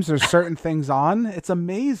times there's certain things on. It's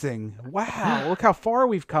amazing. Wow, look how far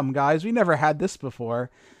we've come, guys. We never had this before.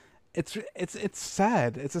 It's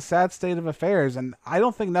sad. It's a sad state of affairs, and I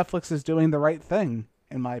don't think Netflix is doing the right thing,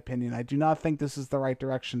 in my opinion. I do not think this is the right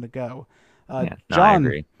direction to go. John, I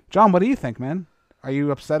agree. John, what do you think, man? Are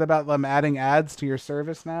you upset about them adding ads to your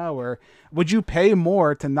service now, or would you pay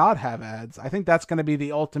more to not have ads? I think that's going to be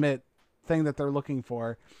the ultimate thing that they're looking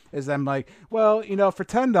for, is them like, well, for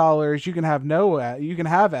 $10 you can have you can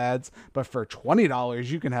have ads, but for $20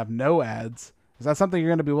 you can have no ads. Is that something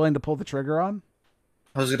you're going to be willing to pull the trigger on?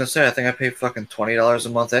 I was gonna say, I think I pay fucking $20 a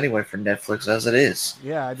month anyway for Netflix as it is.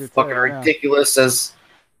 Yeah, I do. Fucking ridiculous as.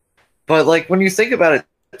 But like, when you think about it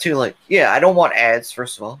too, like, yeah, I don't want ads,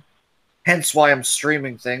 first of all. Hence why I'm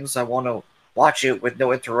streaming things. I want to watch it with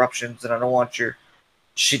no interruptions, and I don't want your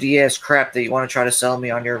shitty ass crap that you want to try to sell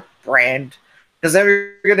me on your brand, because then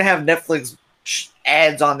you're gonna have Netflix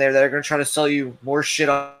ads on there that are gonna try to sell you more shit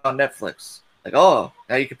on Netflix. Like, oh,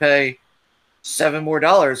 now you can pay $7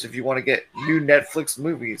 more if you want to get new Netflix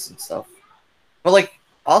movies and stuff. But like,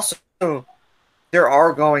 also, there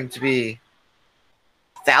are going to be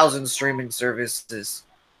 1,000 streaming services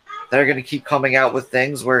that are going to keep coming out with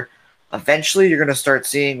things where eventually you're going to start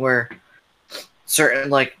seeing where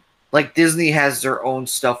certain like Disney has their own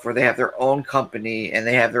stuff where they have their own company and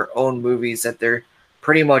they have their own movies that they're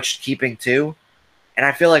pretty much keeping to. And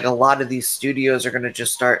I feel like a lot of these studios are going to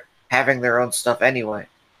just start having their own stuff anyway.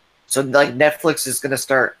 So like, Netflix is going to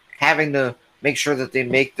start having to make sure that they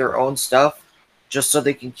make their own stuff just so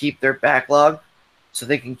they can keep their backlog, so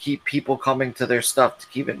they can keep people coming to their stuff to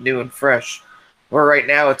keep it new and fresh. Where right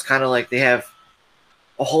now it's kind of like they have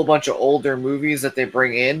a whole bunch of older movies that they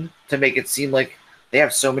bring in to make it seem like they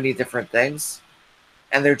have so many different things.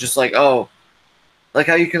 And they're just like, oh, like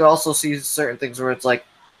how you can also see certain things where it's like,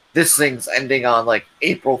 this thing's ending on like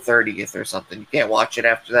April 30th or something. You can't watch it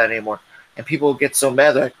after that anymore. And people get so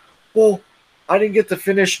mad, they're like, well, I didn't get to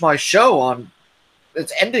finish my show on,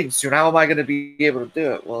 it's ending soon. How am I going to be able to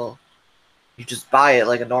do it? Well, you just buy it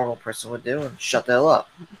like a normal person would do and shut the hell up.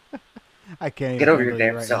 I can't get over your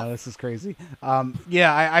damn right self. Now. This is crazy.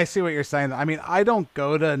 Yeah, I see what you're saying. I mean, I don't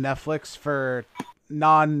go to Netflix for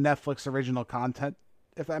non-Netflix original content,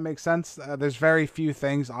 if that makes sense. There's very few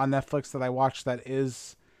things on Netflix that I watch that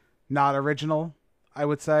is not original, I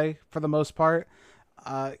would say, for the most part.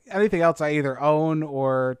 Anything else I either own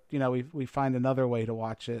or, we find another way to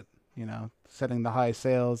watch it, setting the high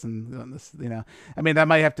sales and this, I mean, that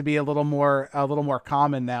might have to be a little more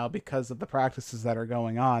common now because of the practices that are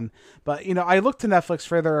going on. But, I look to Netflix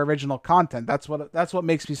for their original content. That's what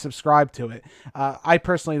makes me subscribe to it. I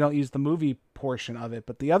personally don't use the movie portion of it,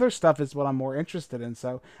 but the other stuff is what I'm more interested in.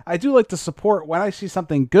 So I do like to support when I see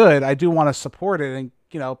something good. I do want to support it and,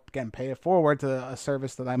 again, pay it forward to a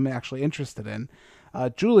service that I'm actually interested in.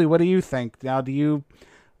 Julie, what do you think? Now,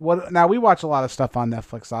 now we watch a lot of stuff on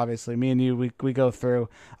Netflix, obviously. Me and you, we go through.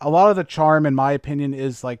 A lot of the charm, in my opinion,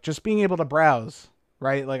 is like just being able to browse,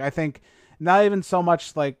 right? Like, I think not even so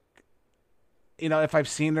much like, if I've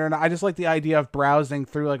seen it or not. I just like the idea of browsing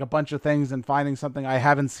through like a bunch of things and finding something I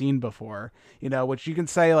haven't seen before, which you can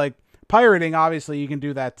say like pirating, obviously you can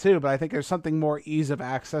do that too, but I think there's something more ease of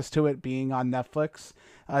access to it being on Netflix.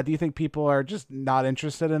 Do you think people are just not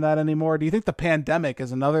interested in that anymore? Do you think the pandemic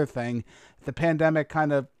is another thing? The pandemic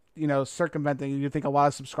kind of, circumventing, you think a lot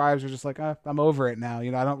of subscribers are just like, I'm over it now. I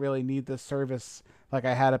don't really need this service like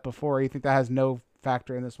I had it before. You think that has no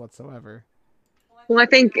factor in this whatsoever? Well, I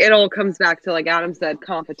think it all comes back to, like Adam said,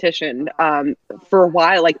 competition. For a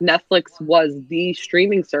while, like Netflix was the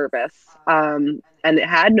streaming service, and it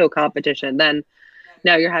had no competition. Then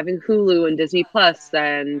now you're having Hulu and Disney Plus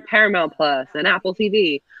and Paramount Plus and Apple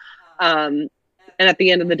TV. And at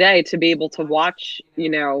the end of the day, to be able to watch,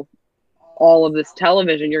 all of this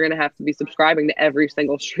television, you're going to have to be subscribing to every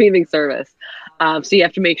single streaming service. So you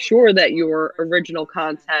have to make sure that your original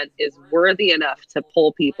content is worthy enough to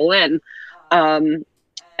pull people in.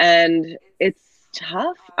 And it's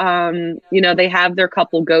tough. They have their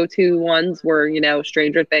couple go-to ones where,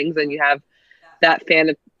 Stranger Things, and you have that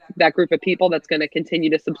that group of people that's going to continue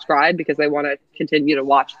to subscribe because they want to continue to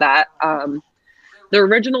watch that. The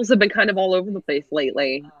originals have been kind of all over the place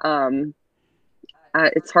lately.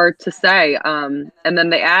 It's hard to say. And then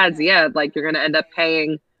the ads, like you're going to end up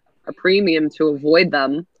paying a premium to avoid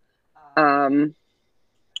them. I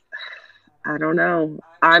don't know.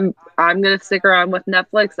 I'm going to stick around with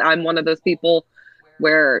Netflix. I'm one of those people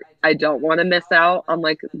where I don't want to miss out on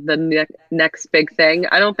like the next big thing.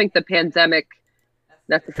 I don't think the pandemic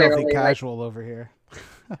necessarily filthy casual over here.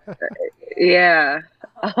 Yeah.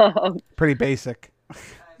 Pretty basic.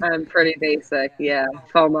 I'm pretty basic. Yeah.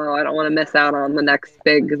 FOMO. I don't want to miss out on the next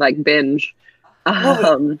big like binge. I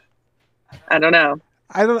don't know.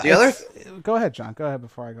 Go ahead, John. Go ahead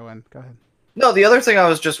before I go in. Go ahead. No, the other thing I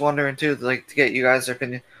was just wondering too, like to get you guys'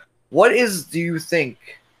 opinion, do you think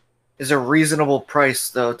is a reasonable price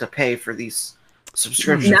though to pay for these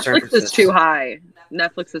subscription services? Netflix is too high.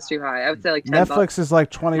 Netflix is too high. I would say like $10. Netflix is like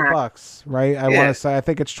 $20, right? I want to say I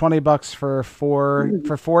think it's $20 for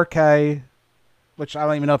 4K, which I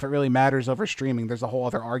don't even know if it really matters over streaming. There's a whole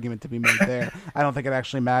other argument to be made there. I don't think it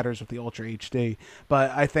actually matters with the Ultra HD.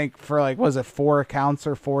 But I think for like, was it 4 accounts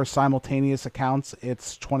or 4 simultaneous accounts,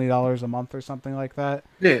 it's $20 a month or something like that.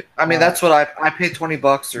 Yeah, I mean that's what I paid $20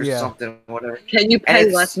 or something, whatever. Can you pay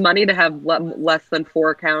less money to have less than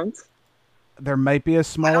 4 accounts? There might be a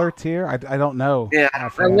smaller tier. I don't know. Yeah, I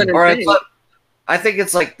think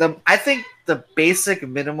it's like the basic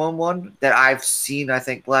minimum one that I've seen. I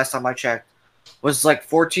think last time I checked was like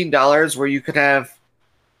 $14, where you could have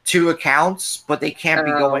 2 accounts, but they can't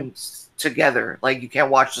be going together. Like you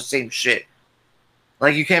can't watch the same shit.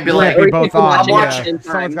 Like you can't be like both on.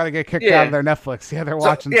 Someone's got to get kicked out of their Netflix. Yeah, they're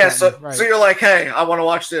watching. Yeah, so you're like, hey, I want to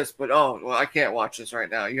watch this, but I can't watch this right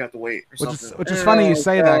now. You have to wait. Which is funny you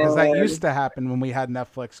say that, because that used to happen when we had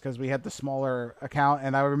Netflix, because we had the smaller account,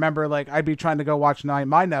 and I remember like I'd be trying to go watch my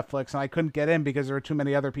Netflix, and I couldn't get in because there were too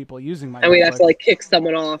many other people using my. And we have to like kick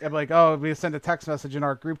someone off. I'd be like, we send a text message in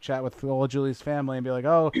our group chat with all of Julie's family, and be like,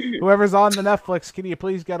 whoever's on the Netflix, can you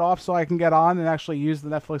please get off so I can get on and actually use the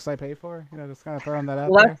Netflix I pay for? Just kind of throwing that out.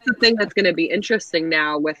 Well, that's the thing that's going to be interesting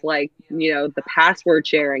now with like the password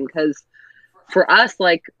sharing, because for us,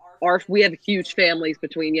 like we have huge families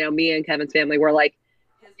between me and Kevin's family, where like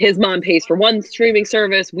his mom pays for one streaming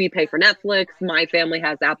service, we pay for Netflix, my family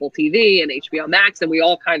has Apple TV and HBO Max, and we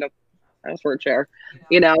all kind of password share,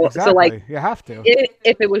 Exactly. So like you have to.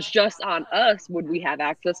 If it was just on us, would we have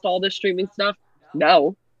access to all this streaming stuff?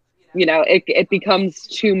 No. It becomes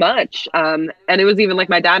too much. And it was even like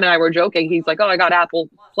my dad and I were joking. He's like, I got Apple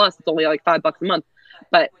Plus. It's only like $5 a month.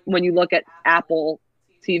 But when you look at Apple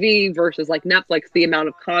TV versus like Netflix, the amount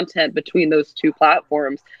of content between those two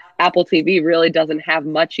platforms, Apple TV really doesn't have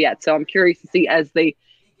much yet. So I'm curious to see as they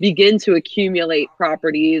begin to accumulate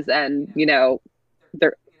properties and,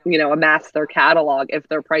 amass their catalog, if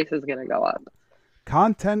their price is going to go up.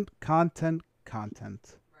 Content.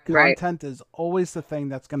 Right. Content is always the thing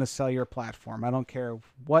that's going to sell your platform. I don't care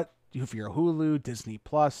what, if you're Hulu, Disney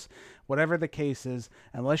Plus, whatever the case is,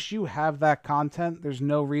 unless you have that content, there's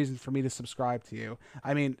no reason for me to subscribe to you.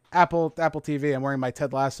 I mean, Apple TV, I'm wearing my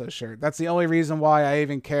Ted Lasso shirt. That's the only reason why I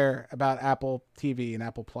even care about Apple TV and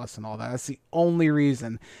Apple Plus and all that. That's the only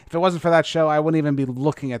reason. If it wasn't for that show, I wouldn't even be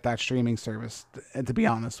looking at that streaming service, and to be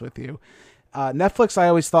honest with you. Netflix, I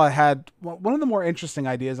always thought, had one of the more interesting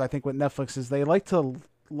ideas, I think, with Netflix is they like to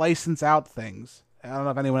license out things. I don't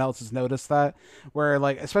know if anyone else has noticed that, where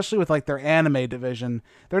like, especially with like their anime division,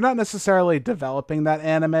 they're not necessarily developing that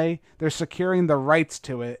anime. They're securing the rights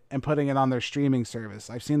to it and putting it on their streaming service.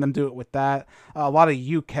 I've seen them do it with that. A lot of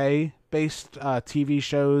UK based TV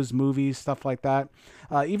shows, movies, stuff like that.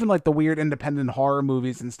 Even like the weird independent horror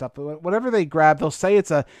movies and stuff. Whatever they grab, they'll say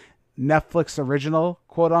it's a Netflix original,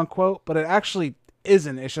 quote unquote, but it actually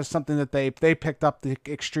isn't. It's just something that they picked up the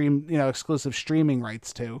exclusive streaming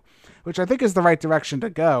rights to, which I think is the right direction to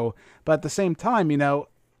go. But at the same time,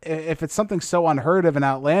 if it's something so unheard of and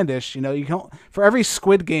outlandish, you don't, for every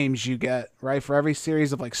Squid Games you get, right, for every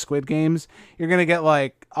series of like Squid Games, you're gonna get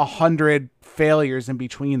like 100 failures in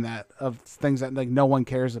between that of things that like no one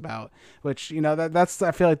cares about, which that's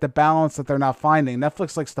I feel like the balance that they're not finding.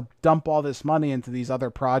 Netflix likes to dump all this money into these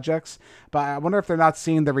other projects, but I wonder if they're not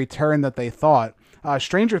seeing the return that they thought.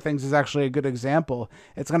 Stranger Things is actually a good example.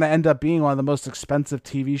 It's going to end up being one of the most expensive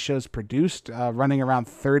TV shows produced, running around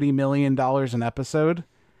 $30 million an episode.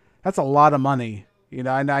 That's a lot of money.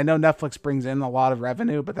 I know Netflix brings in a lot of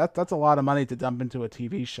revenue, but that's a lot of money to dump into a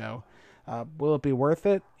TV show. Will it be worth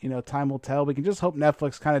it? Time will tell. We can just hope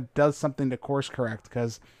Netflix kind of does something to course correct,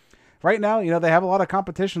 because right now, they have a lot of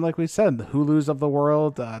competition, like we said, the Hulus of the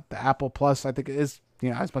world, the Apple Plus, I think it is,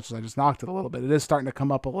 as much as I just knocked it a little bit, it is starting to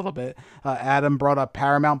come up a little bit. Adam brought up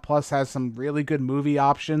Paramount Plus has some really good movie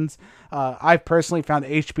options. I've personally found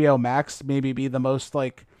HBO Max maybe be the most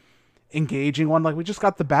like engaging one. Like we just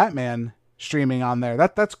got the Batman streaming on there.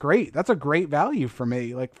 That's great. That's a great value for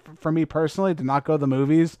me. Like for me personally, to not go to the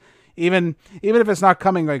movies, even if it's not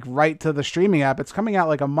coming like right to the streaming app, it's coming out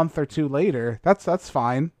like a month or two later. That's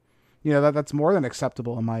fine. That's more than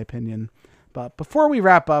acceptable in my opinion. But before we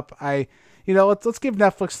wrap up, let's give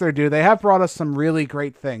Netflix their due. They have brought us some really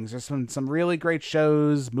great things. There's some really great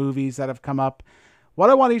shows, movies that have come up. What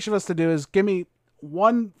I want each of us to do is give me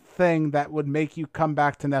one thing that would make you come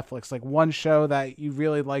back to Netflix, like one show that you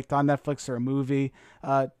really liked on Netflix or a movie.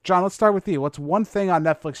 John, let's start with you. What's one thing on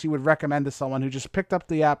Netflix you would recommend to someone who just picked up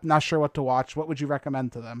the app, not sure what to watch? What would you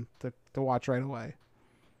recommend to them to watch right away?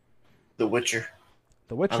 The Witcher.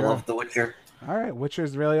 The Witcher. I love The Witcher. All right, Witcher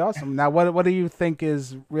is really awesome. Now, what do you think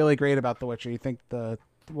is really great about The Witcher? You think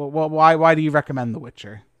why do you recommend The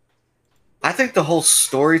Witcher? I think the whole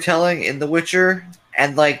storytelling in The Witcher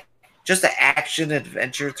and like just the action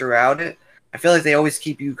adventure throughout it, I feel like they always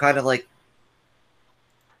keep you kind of like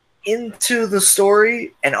into the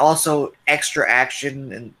story and also extra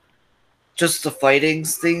action, and just the fighting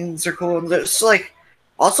things are cool. And there's like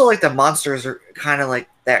also like the monsters are kind of like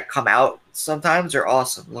that come out sometimes are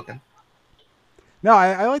awesome looking. No,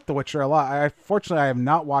 I like The Witcher a lot. Fortunately, I have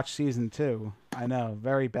not watched season 2. I know,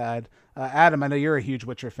 very bad. Adam, I know you're a huge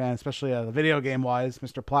Witcher fan, especially the video game wise,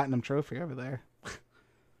 Mr. Platinum Trophy over there.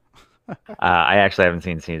 I actually haven't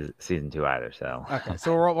seen season 2 either, so. Okay,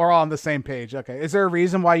 so we're all on the same page. Okay, is there a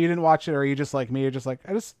reason why you didn't watch it, or are you just like me? You're just like,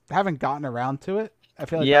 I just haven't gotten around to it. I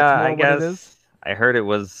feel like that's more I guess what it is. I heard it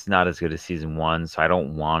was not as good as season 1, so I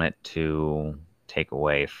don't want it to take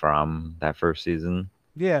away from that first season.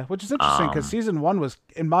 Yeah, which is interesting because season 1 was,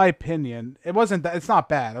 in my opinion, it wasn't that. It's not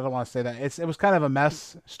bad. I don't want to say that. It was kind of a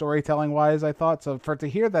mess storytelling wise, I thought. So to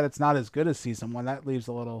hear that it's not as good as season 1, that leaves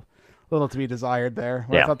a little to be desired there.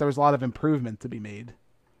 Where I thought there was a lot of improvement to be made.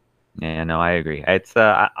 Yeah, no, I agree. It's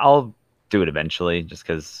I'll do it eventually, just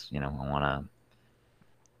because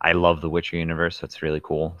I love the Witcher universe, so it's really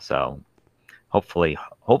cool. So hopefully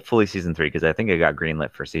season 3, because I think it got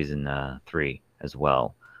greenlit for season 3 as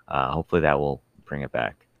well. Hopefully that will bring it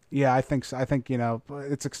back. Yeah, I think so. I think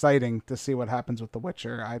it's exciting to see what happens with The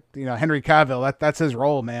Witcher. Henry Cavill, that's his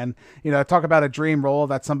role, man. Talk about a dream role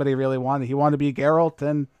that somebody really wanted. He wanted to be Geralt,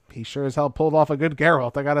 and he sure as hell pulled off a good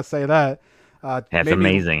Geralt. I gotta say that. It's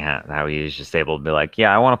amazing how he was just able to be like,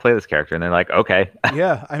 yeah, I want to play this character, and they're like, okay.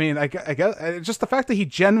 Yeah, I mean, I guess it's just the fact that he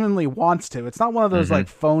genuinely wants to. It's not one of those like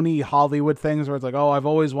phony Hollywood things where it's like, oh, I've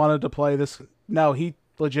always wanted to play this. No, he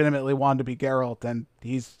legitimately wanted to be Geralt, and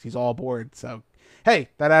he's all aboard. So, hey,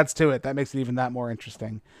 that adds to it. That makes it even that more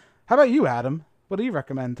interesting. How about you, Adam? What do you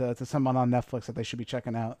recommend to someone on Netflix that they should be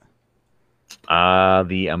checking out?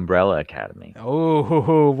 The Umbrella Academy.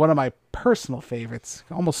 Oh, one of my personal favorites.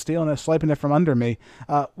 Almost stealing it, swiping it from under me.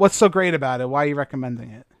 What's so great about it? Why are you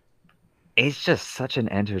recommending it? It's just such an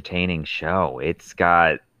entertaining show. It's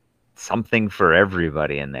got something for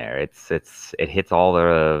everybody in there. It hits all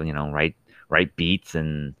the right beats,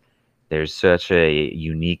 and there's such a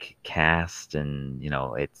unique cast, and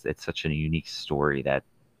it's such a unique story that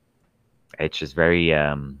it's just very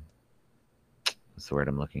what's the word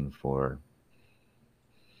I'm looking for?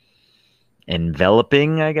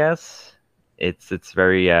 Enveloping, I guess. It's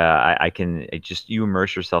very you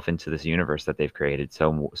immerse yourself into this universe that they've created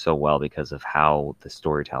so well because of how the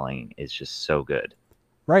storytelling is just so good.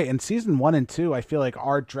 Right, and season 1 and 2, I feel like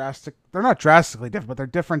are drastic. They're not drastically different, but they're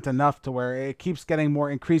different enough to where it keeps getting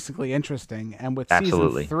more increasingly interesting. And with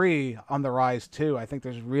Absolutely. season 3 on the rise too, I think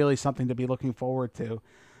there's really something to be looking forward to.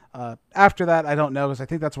 After that, I don't know, because I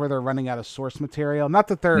think that's where they're running out of source material. Not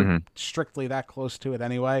that they're strictly that close to it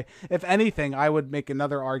anyway. If anything, I would make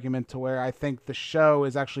another argument to where I think the show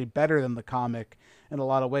is actually better than the comic in a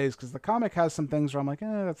lot of ways, because the comic has some things where I'm like,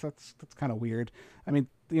 that's kind of weird. I mean,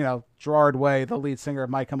 Gerard Way, the lead singer of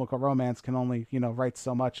My Chemical Romance, can only write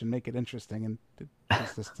so much and make it interesting. And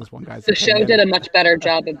this one guy's the show did a much better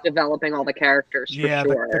job of developing all the characters. Yeah,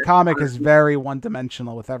 for sure. The comic is very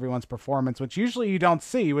one-dimensional with everyone's performance, which usually you don't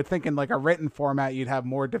see. You would think in like a written format you'd have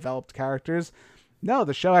more developed characters. No,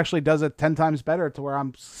 the show actually does it 10 times better, to where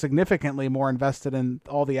I'm significantly more invested in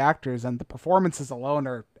all the actors, and the performances alone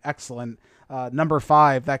are excellent. Number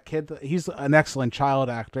 5, that kid, he's an excellent child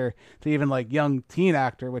actor to even like young teen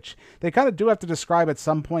actor, which they kind of do have to describe at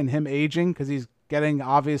some point him aging, because he's getting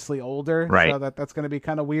obviously older. Right. So that's going to be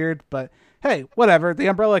kind of weird, but hey, whatever. The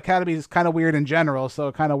Umbrella Academy is kind of weird in general, so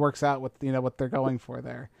it kind of works out with what they're going for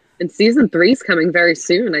there. And season 3 is coming very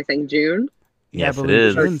soon, I think June. Yeah, Yes, I it believe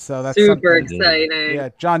is. June, so that's Super something. exciting. Yeah,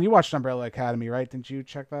 John, you watched Umbrella Academy, right? Didn't you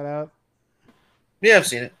check that out? Yeah, I've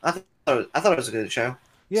seen it. I thought it was a good show.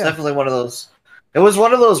 Yeah. It's definitely one of those. It was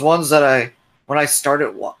one of those ones that when I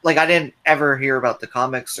started, I didn't ever hear about the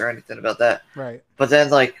comics or anything about that. Right. But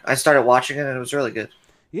then, I started watching it, and it was really good.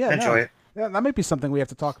 Yeah, I enjoy it. Yeah, that might be something we have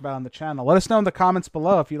to talk about on the channel. Let us know in the comments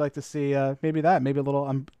below if you'd like to see maybe a little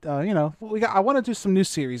I want to do some new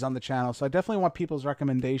series on the channel, so I definitely want people's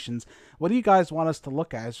recommendations. What do you guys want us to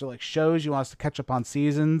look at? Is there like shows you want us to catch up on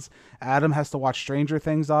seasons? Adam has to watch Stranger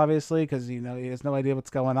Things, obviously, because he has no idea what's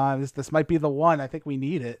going on. This might be the one. I think we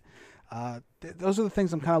need it. Those are the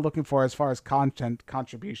things I'm kind of looking for as far as content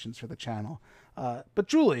contributions for the channel. But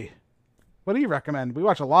Julie, what do you recommend? We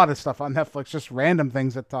watch a lot of stuff on Netflix, just random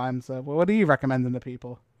things at times. What are you recommending to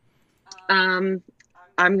people? I'm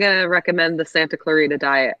gonna recommend the Santa Clarita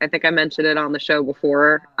Diet. I think I mentioned it on the show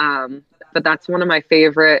before, but that's one of my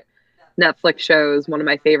favorite Netflix shows, one of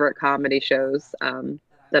my favorite comedy shows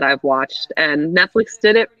that I've watched. And Netflix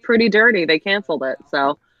did it pretty dirty. They canceled it.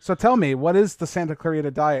 So tell me, what is the Santa Clarita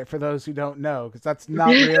Diet for those who don't know? Because that's not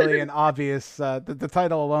really an obvious. The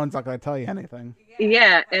title alone is not going to tell you anything.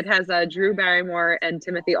 Yeah, it has Drew Barrymore and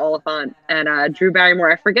Timothy Olyphant. And Drew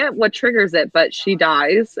Barrymore, I forget what triggers it, but she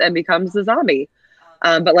dies and becomes a zombie.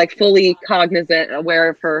 But like fully cognizant, aware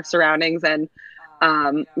of her surroundings, and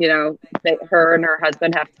her and her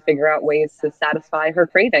husband have to figure out ways to satisfy her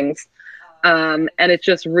cravings. And it's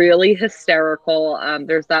just really hysterical.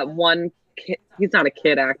 There's that one kid, he's not a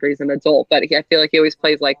kid actor, he's an adult, but I feel like he always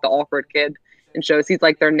plays like the awkward kid in shows. He's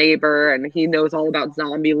like their neighbor, and he knows all about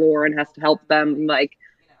zombie lore and has to help them,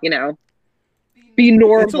 be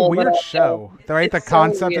normal. It's a weird show, right? The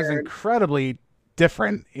concept is weird. incredibly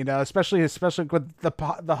different, especially with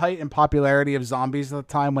the height and popularity of zombies at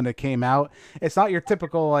the time when it came out. It's not your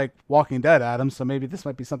typical like Walking Dead, Adam, so maybe this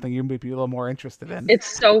might be something you might be a little more interested in. It's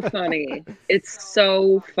so funny. It's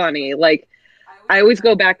so funny. Like, I always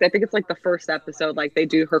go back, I think it's like the first episode, like they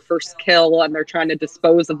do her first kill and they're trying to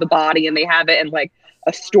dispose of the body, and they have it in like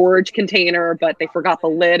a storage container, but they forgot the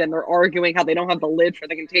lid, and they're arguing how they don't have the lid for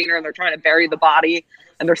the container, and they're trying to bury the body,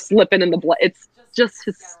 and they're slipping in the blood. It's just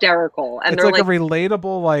hysterical. And it's they're like a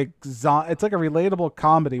relatable it's like a relatable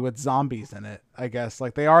comedy with zombies in it, I guess.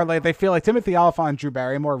 Like they feel like Timothy Olyphant and Drew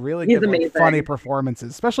Barrymore really give like, funny performances,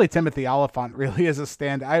 especially Timothy Olyphant really is a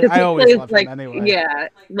stand. I always love him anyway. Yeah,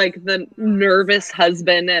 like the nervous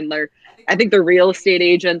husband, and I think they're real estate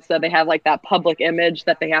agents, so they have like that public image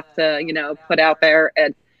that they have to put out there,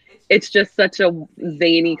 and it's just such a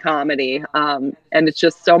zany comedy, and it's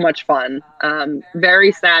just so much fun.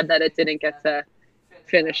 Very sad that it didn't get to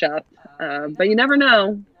finish up, but you never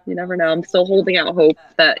know. I'm still holding out hope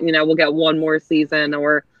that we'll get one more season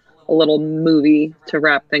or a little movie to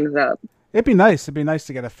wrap things up. It'd be nice. It'd be nice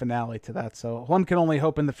to get a finale to that. So one can only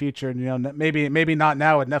hope in the future. You know, maybe not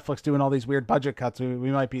now with Netflix doing all these weird budget cuts.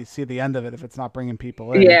 We might see the end of it if it's not bringing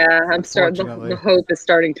people in. Yeah, I'm starting. The hope is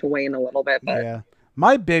starting to wane a little bit. But yeah,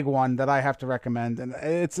 my big one that I have to recommend, and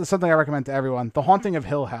it's something I recommend to everyone: The Haunting of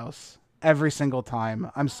Hill House. Every single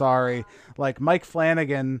time. I'm sorry. Like Mike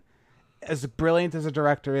Flanagan, as brilliant as a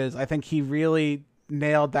director is, I think he really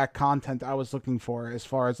nailed that content I was looking for as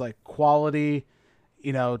far as like quality.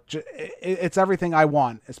 You know, it's everything I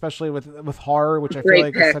want, especially with horror, which I feel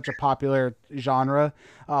like is such a popular genre.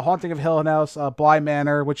 Haunting of Hill House, Bly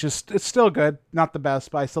Manor, which it's still good, not the best,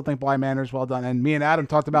 but I still think Bly Manor is well done. And me and Adam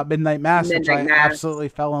talked about Midnight Mass, which I absolutely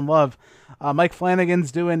fell in love. Mike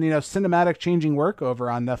Flanagan's doing, cinematic changing work over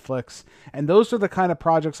on Netflix, and those are the kind of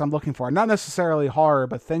projects I'm looking for. Not necessarily horror,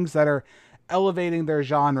 but things that are elevating their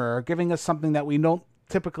genre or giving us something that we don't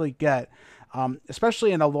typically get.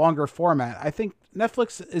 Especially in a longer format. I think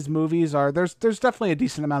Netflix's movies there's definitely a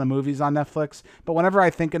decent amount of movies on Netflix, but whenever I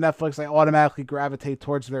think of Netflix, I automatically gravitate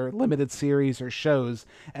towards their limited series or shows.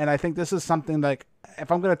 And I think this is something like,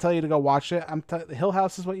 if I'm going to tell you to go watch it, Hill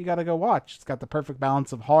House is what you got to go watch. It's got the perfect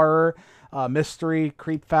balance of horror, mystery,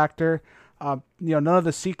 creep factor. None of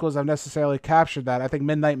the sequels have necessarily captured that. I think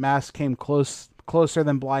Midnight Mass came closer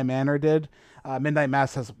than Bly Manor did. Midnight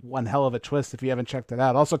Mass has one hell of a twist if you haven't checked it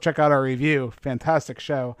out. Also, check out our review. Fantastic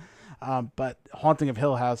show. But Haunting of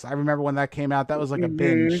Hill House, I remember when that came out, that was like a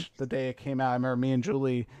binge the day it came out. I remember me and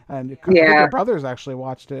Julie and your brothers actually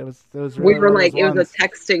watched it. It was really, we were like, it was a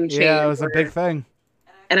texting chain. Yeah, it was a big thing.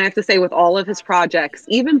 And I have to say, with all of his projects,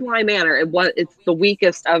 even Bly Manor, it's the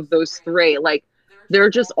weakest of those three. Like, they're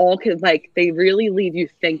just all like, they really leave you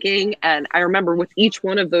thinking. And I remember with each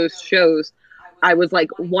one of those shows, I was like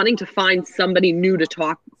wanting to find somebody new to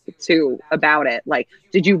talk to about it. Like,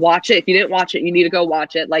 did you watch it? If you didn't watch it, you need to go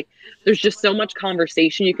watch it. Like, there's just so much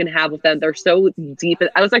conversation you can have with them. They're so deep.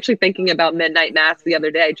 I was actually thinking about Midnight Mass the other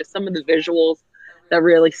day, just some of the visuals that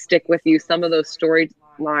really stick with you, some of those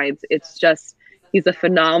storylines. It's just, he's a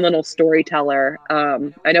phenomenal storyteller.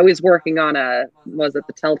 I know he's working on The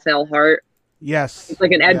Telltale Heart? Yes. It's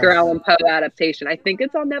like an Edgar Allan Poe adaptation. I think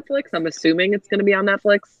it's on Netflix. I'm assuming it's going to be on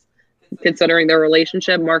Netflix, considering their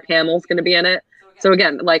relationship. Mark Hamill's going to be in it. So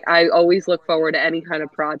again, like, I always look forward to any kind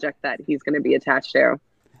of project that he's going to be attached to.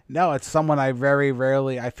 No, it's someone I very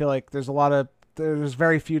rarely, I feel like there's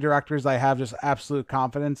very few directors I have just absolute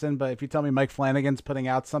confidence in, but if you tell me Mike Flanagan's putting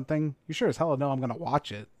out something, you sure as hell know I'm going to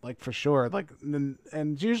watch it, like, for sure. Like, and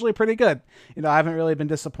it's usually pretty good. I haven't really been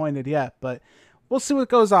disappointed yet, but we'll see what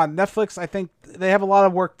goes on. Netflix, I think they have a lot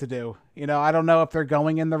of work to do. I don't know if they're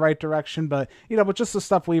going in the right direction, but, with just the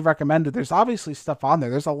stuff we've recommended, there's obviously stuff on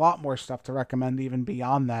there. There's a lot more stuff to recommend even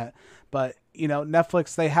beyond that. But,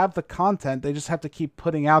 Netflix, they have the content. They just have to keep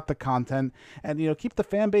putting out the content and, keep the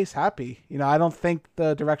fan base happy. I don't think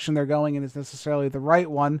the direction they're going in is necessarily the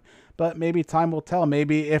right one, but maybe time will tell.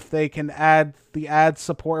 Maybe if they can add the ad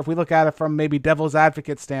support, if we look at it from maybe devil's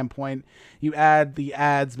advocate standpoint, you add the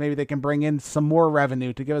ads, maybe they can bring in some more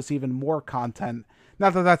revenue to give us even more content.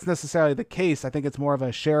 Not that that's necessarily the case. I think it's more of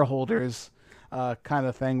a shareholders kind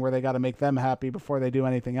of thing where they got to make them happy before they do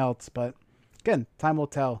anything else. But again, time will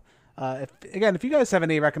tell. If you guys have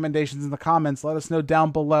any recommendations in the comments, let us know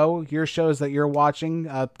down below your shows that you're watching,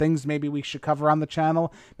 things maybe we should cover on the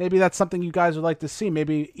channel. Maybe that's something you guys would like to see.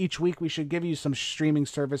 Maybe each week we should give you some streaming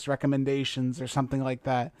service recommendations or something like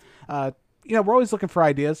that. We're always looking for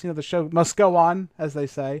ideas. The show must go on, as they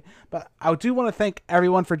say. But I do want to thank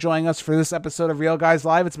everyone for joining us for this episode of Real Guys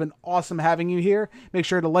Live. It's been awesome having you here. Make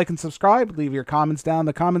sure to like and subscribe. Leave your comments down in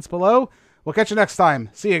the comments below. We'll catch you next time.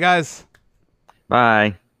 See you guys.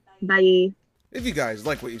 Bye. Bye. If you guys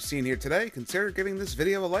like what you've seen here today, consider giving this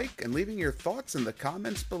video a like and leaving your thoughts in the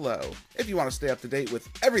comments below. If you want to stay up to date with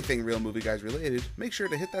everything Real Movie Guys related, make sure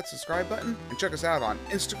to hit that subscribe button and check us out on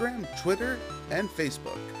Instagram, Twitter, and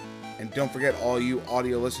Facebook. And don't forget, all you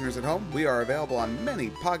audio listeners at home, we are available on many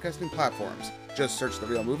podcasting platforms. Just search The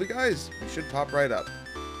Real Movie Guys, you should pop right up.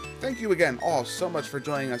 Thank you again all so much for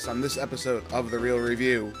joining us on this episode of The Real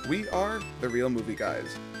Review. We are The Real Movie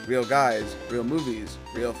Guys. Real guys, real movies,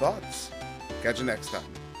 real thoughts. Catch you next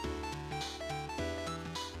time.